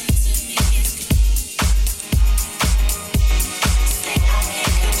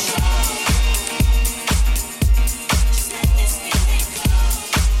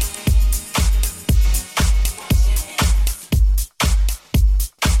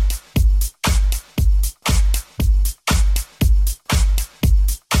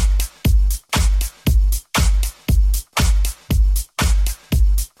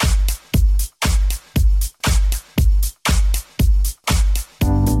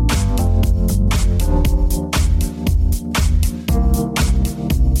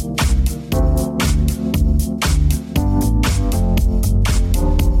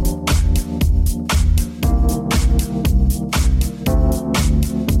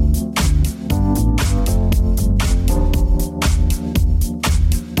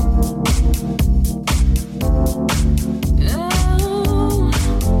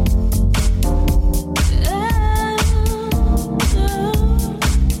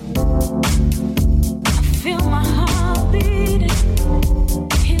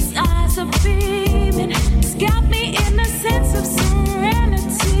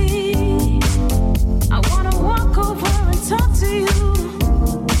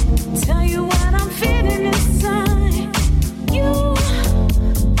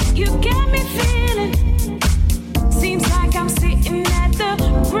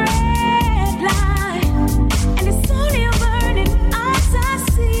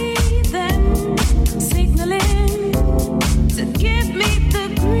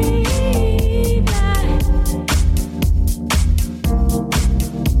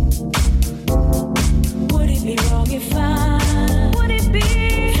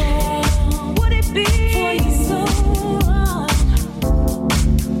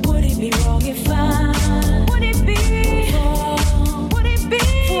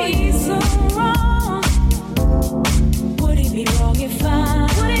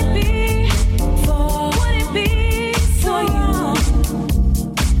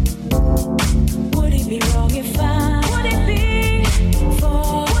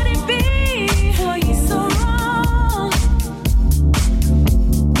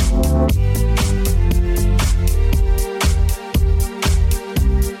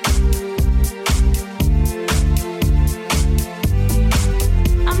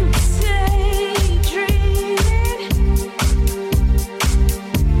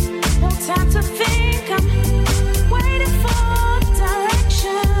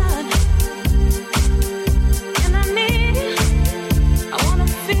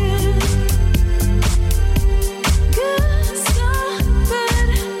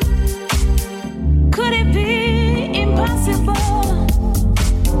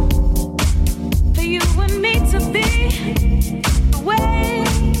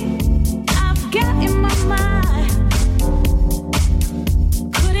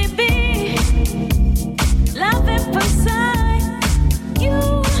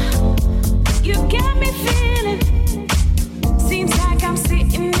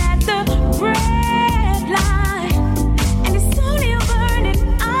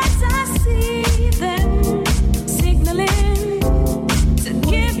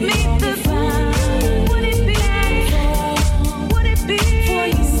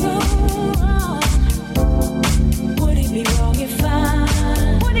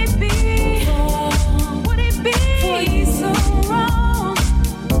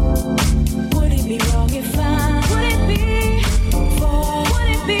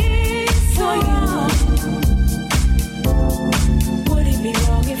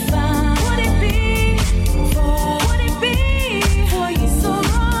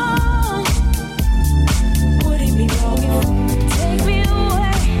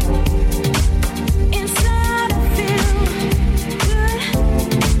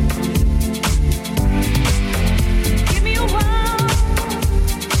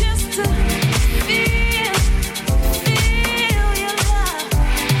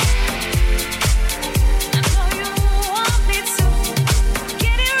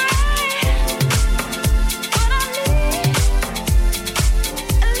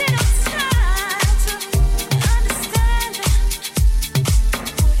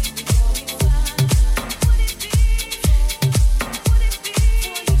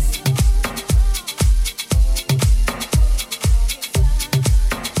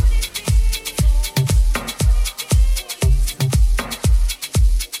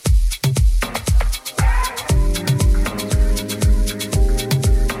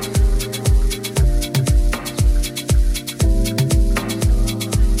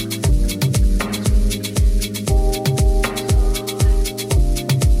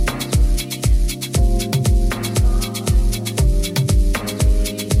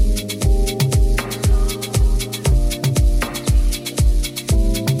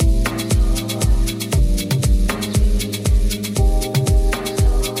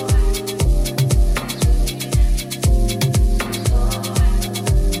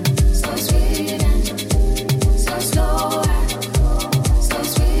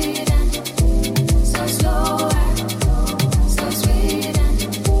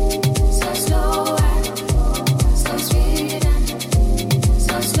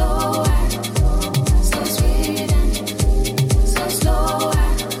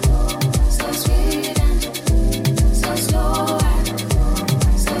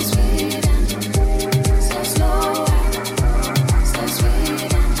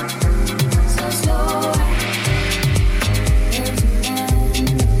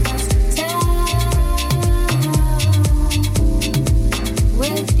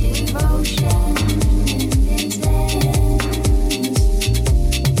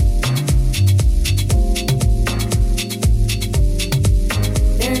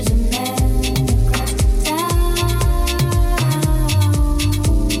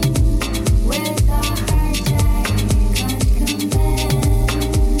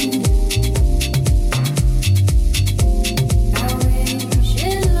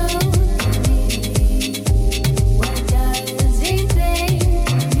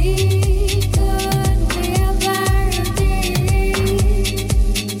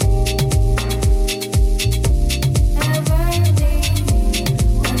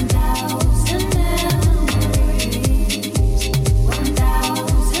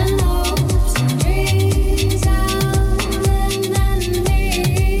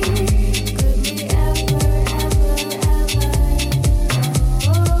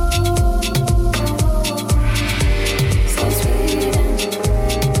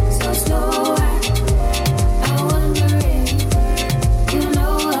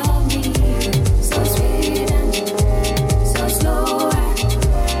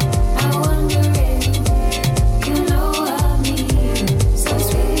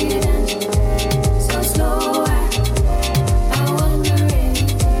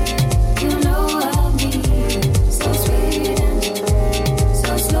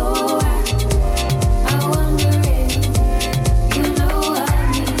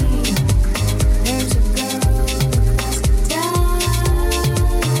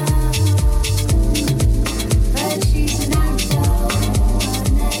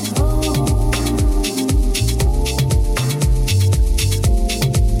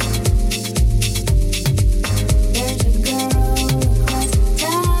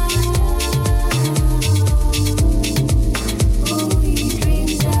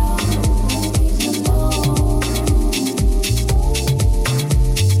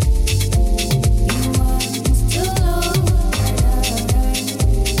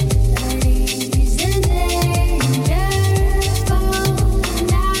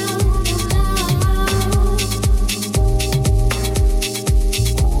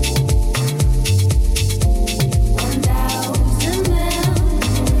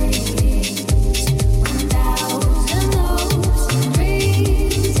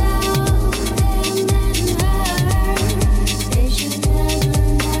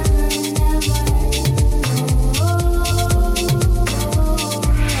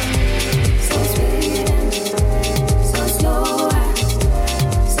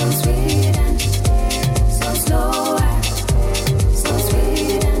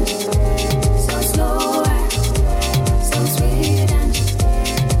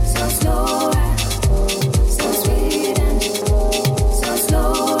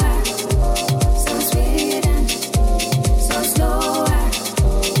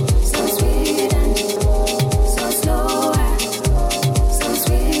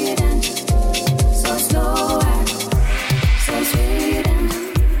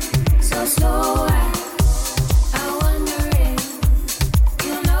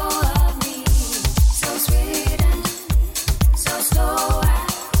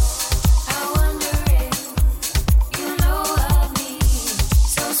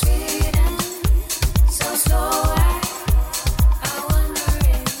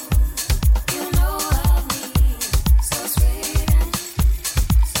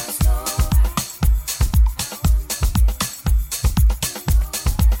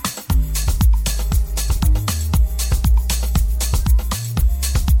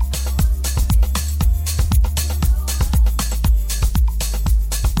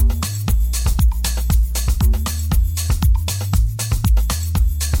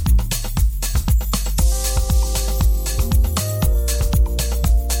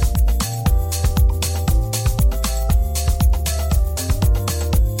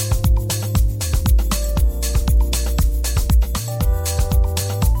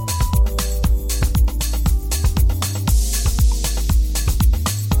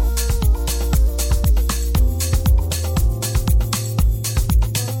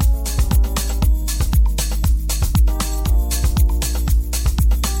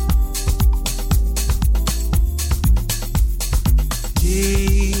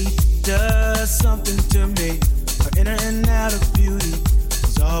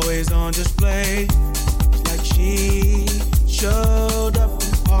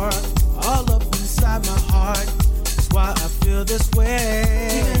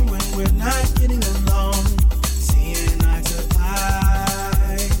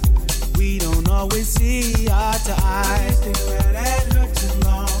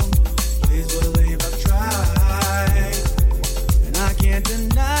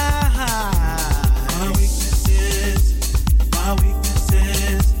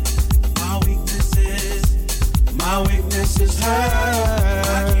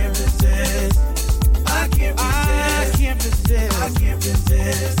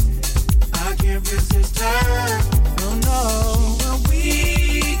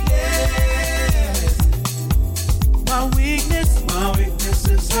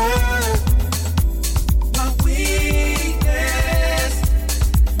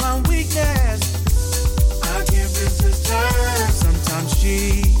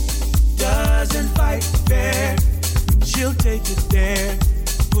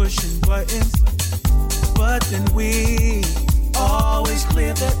 pushing buttons, but then we always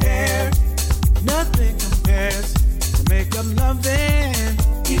clear the air. Nothing compares to make up loving,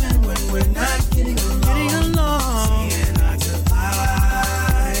 even when we're not getting along. Seeing eye to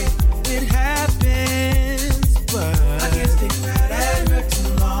eye, it happens, but I can't stick that at her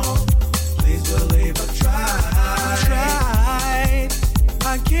too long. Please believe I've tried.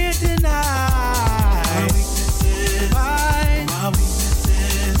 I can't deny my weaknesses.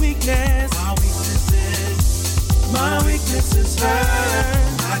 My weakness is her.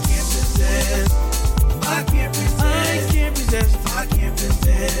 I can't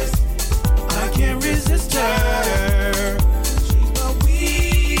resist. I can't resist her.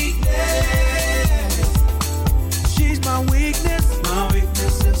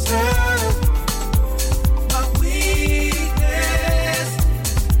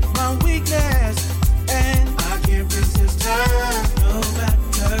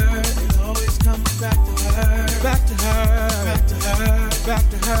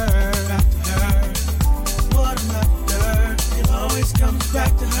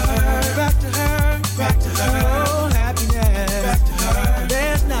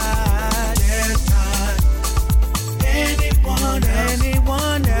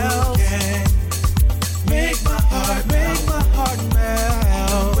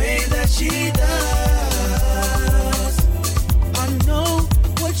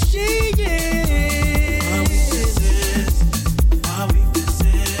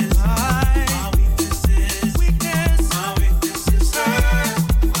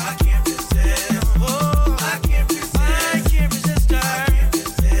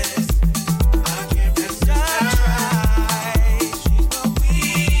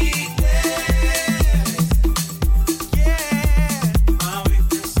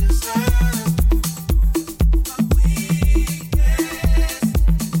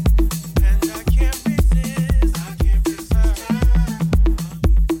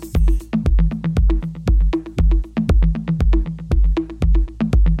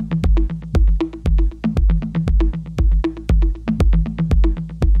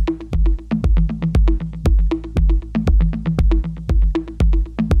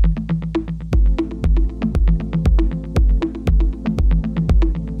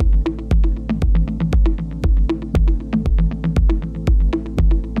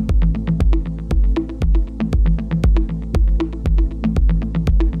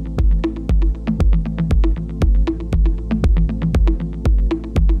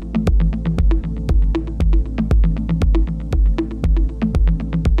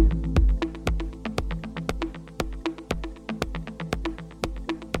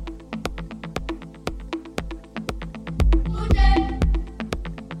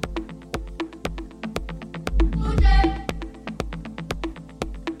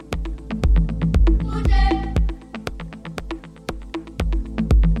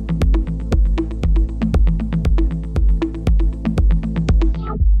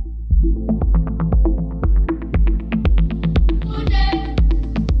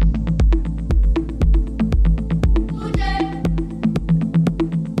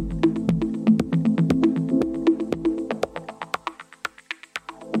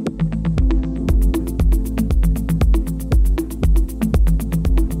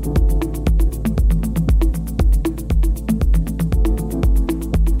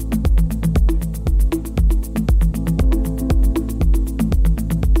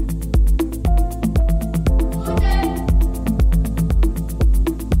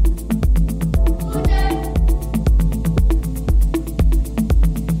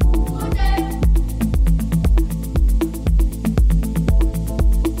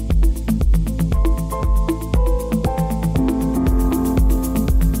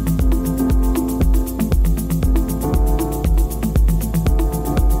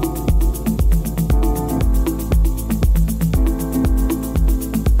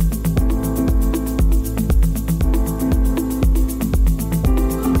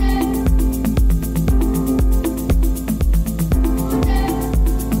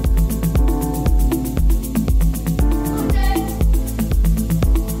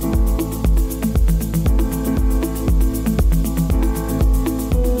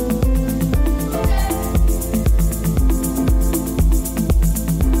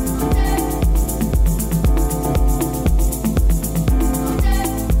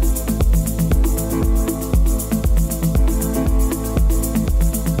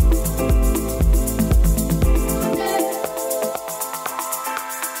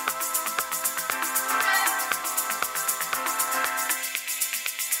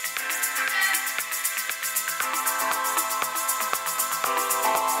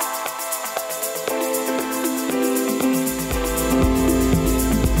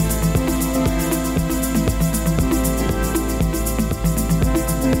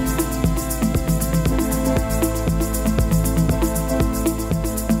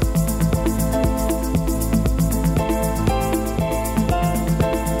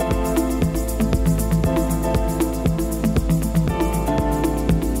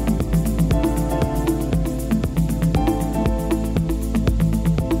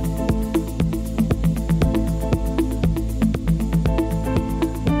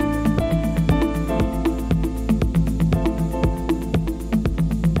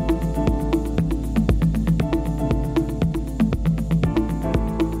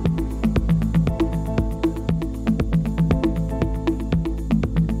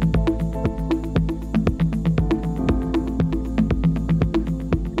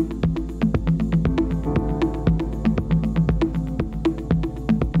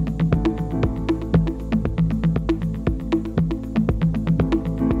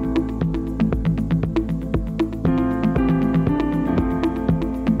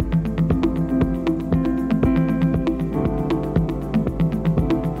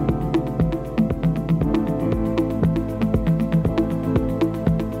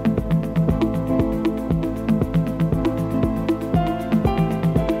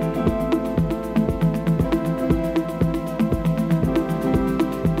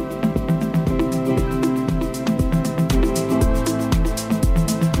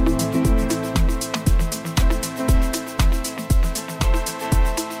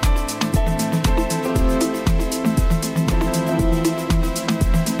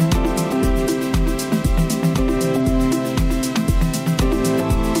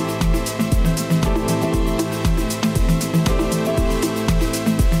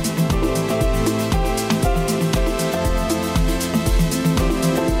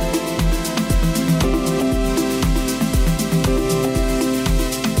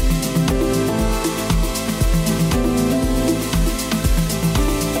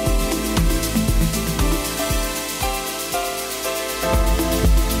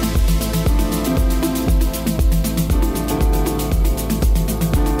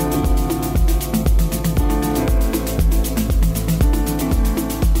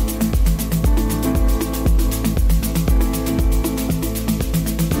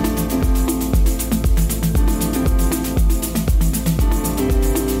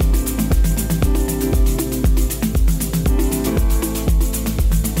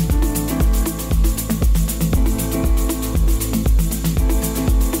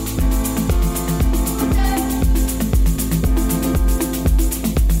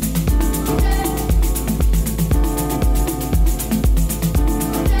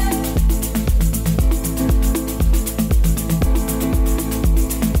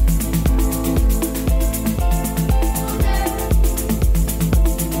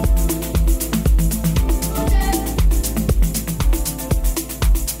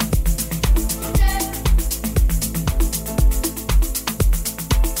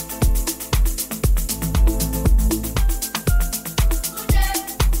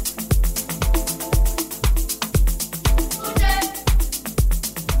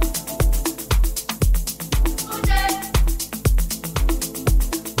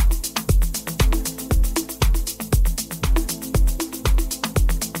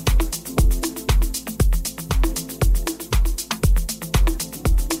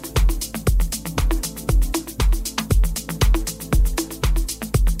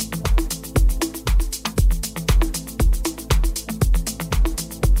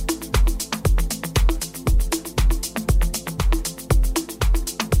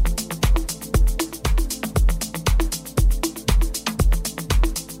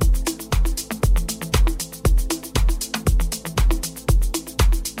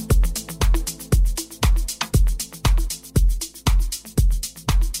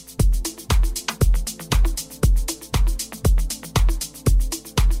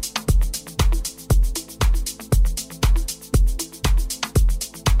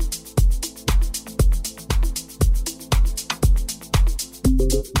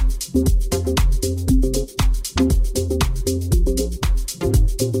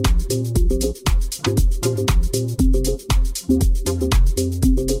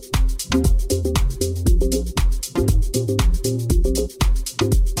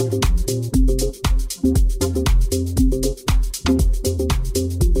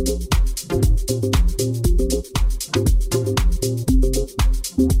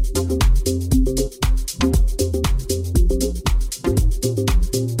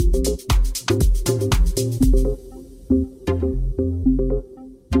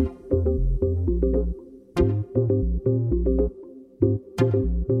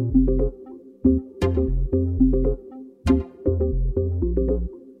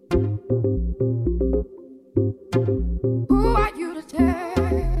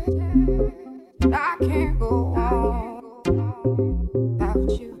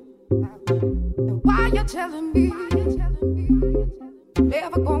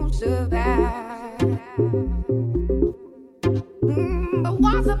 But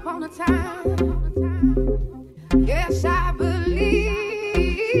once upon a time, yes, I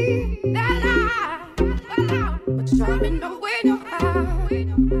believe that but show me no way to hide.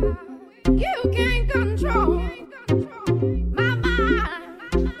 You can't control my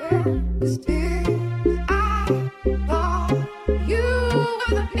mind. Yeah, still, I thought you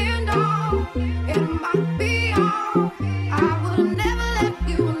were the end all in my be-all. I would never let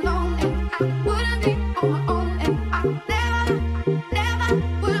you alone, and I wouldn't be on my own, and I never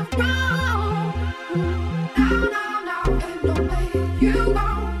would have grown. No, ain't no way you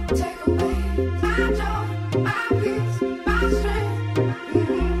gon' take away my joy, my peace, my strength.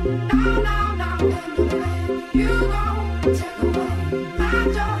 No, ain't no way you gon' take away my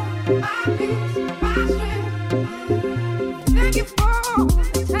joy, my peace, my strength. Thank you for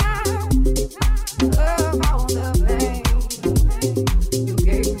the time of all the pain you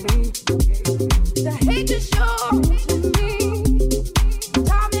gave me, the hate you showed to me,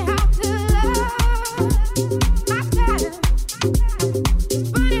 taught me how to love myself. It's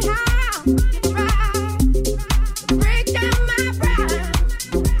funny how you try to break down my pride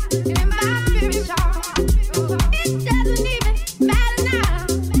and my spirit sharp. It doesn't even matter now,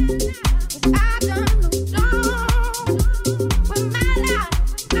 'cause I done moved on with my life.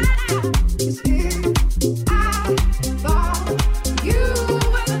 It's here. I thought you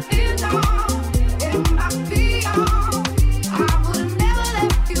were the end all in my be-all. I would never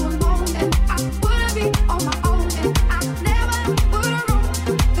let you alone, and I wouldn't be on my own, and I never would have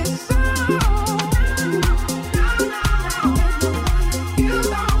wrote this song. No, you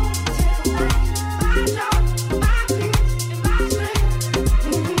gon' take away my joy, my peace, my strength.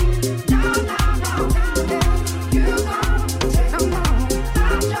 No, you gon' take away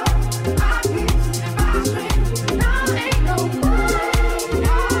my joy, my peace, my strength. No, ain't no way,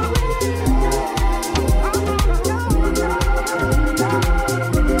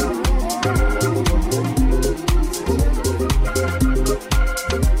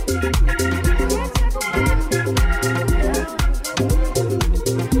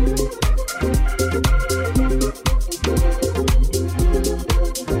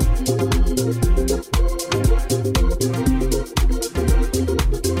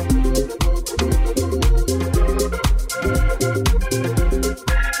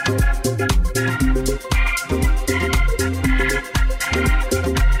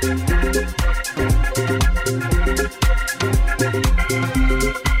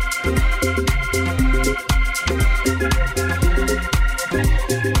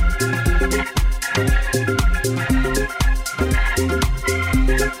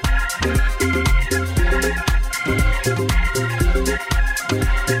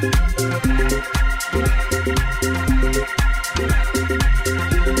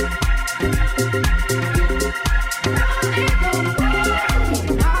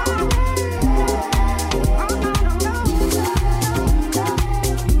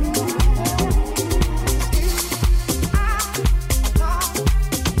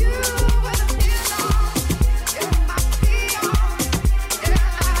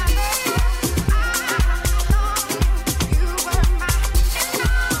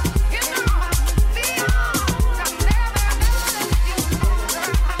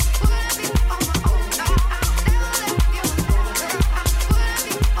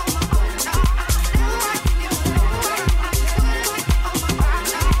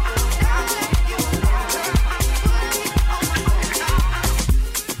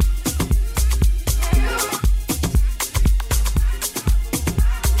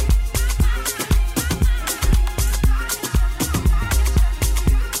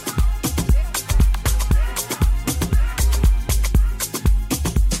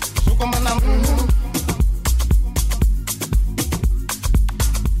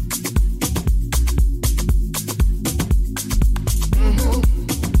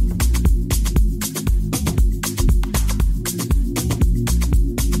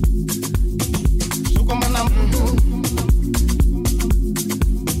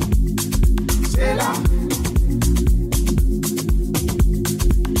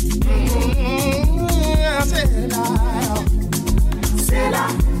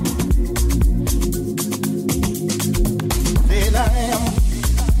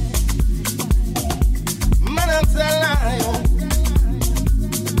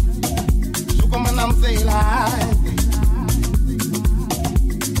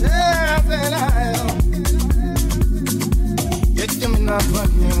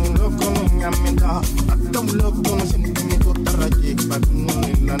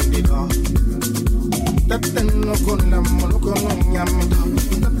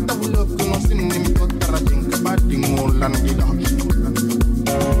 Landida.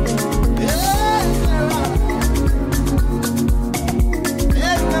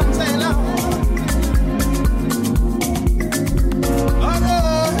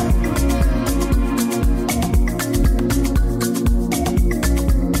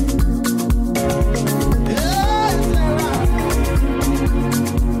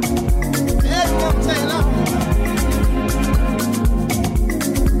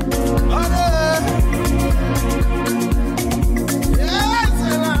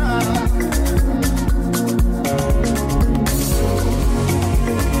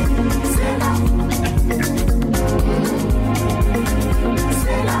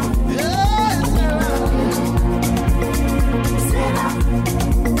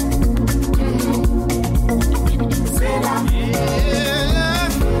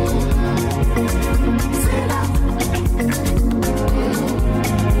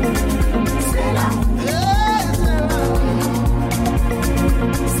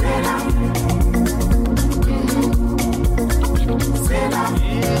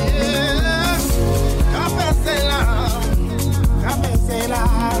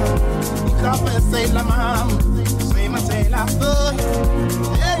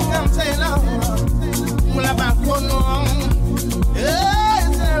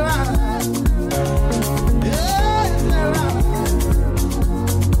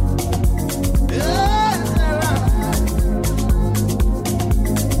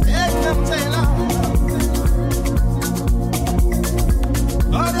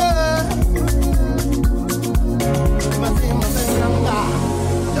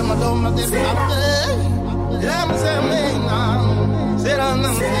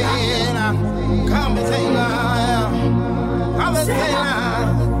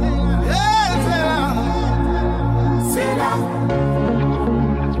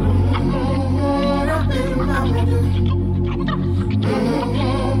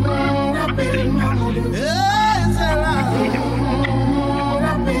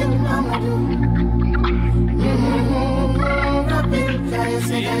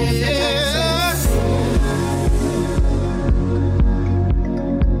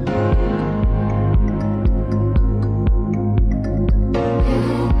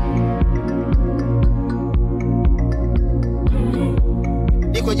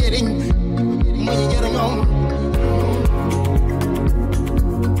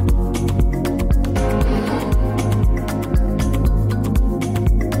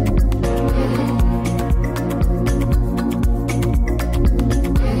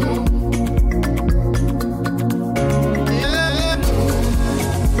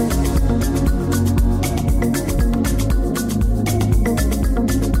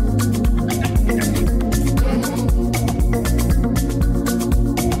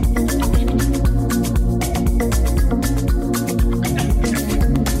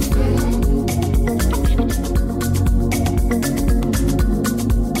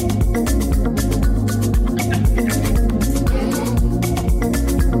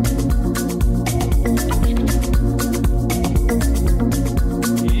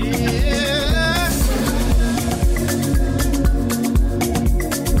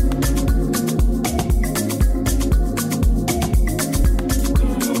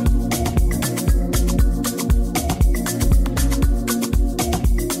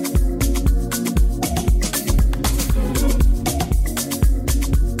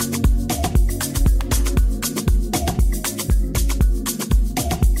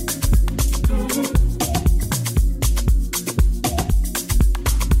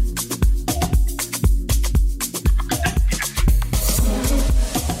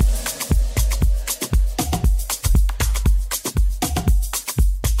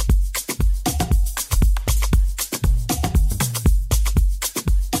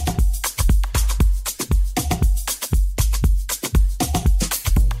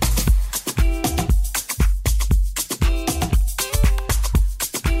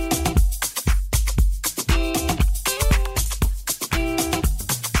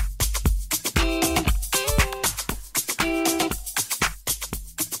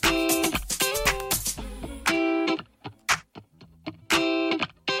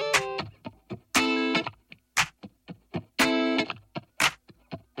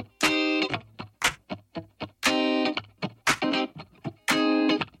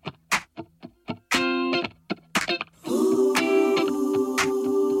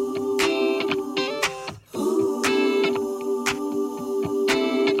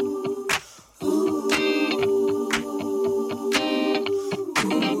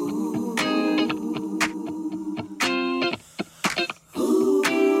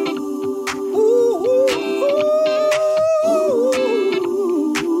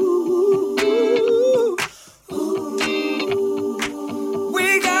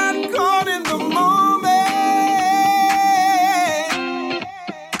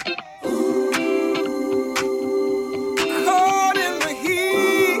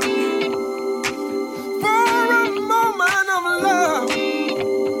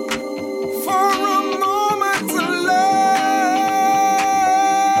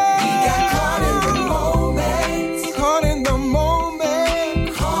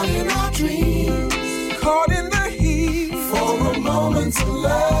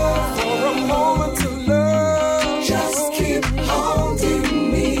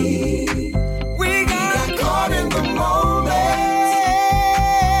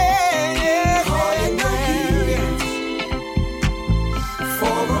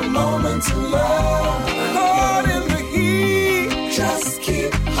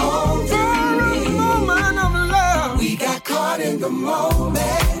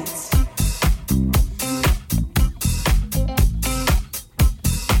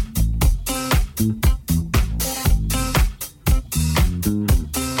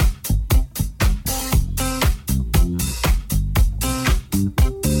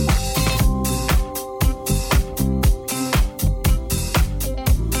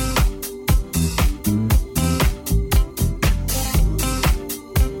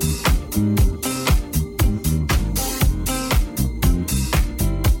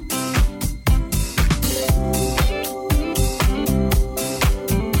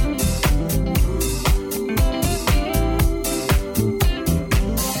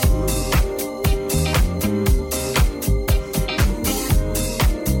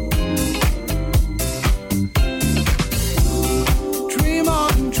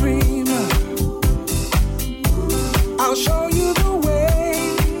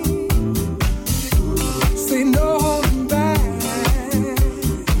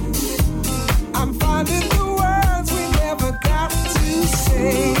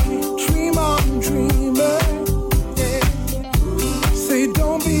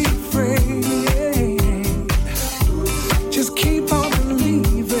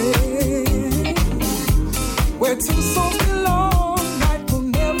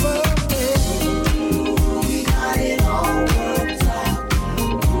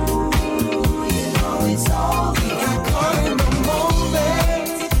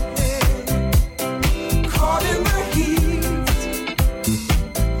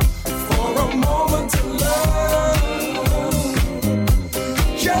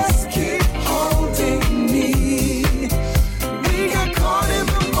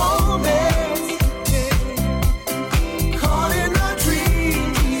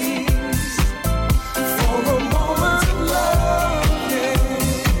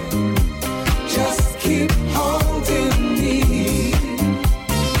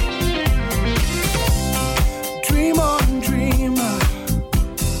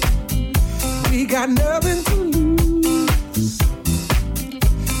 got nothing to lose.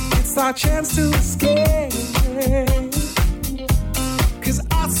 It's our chance to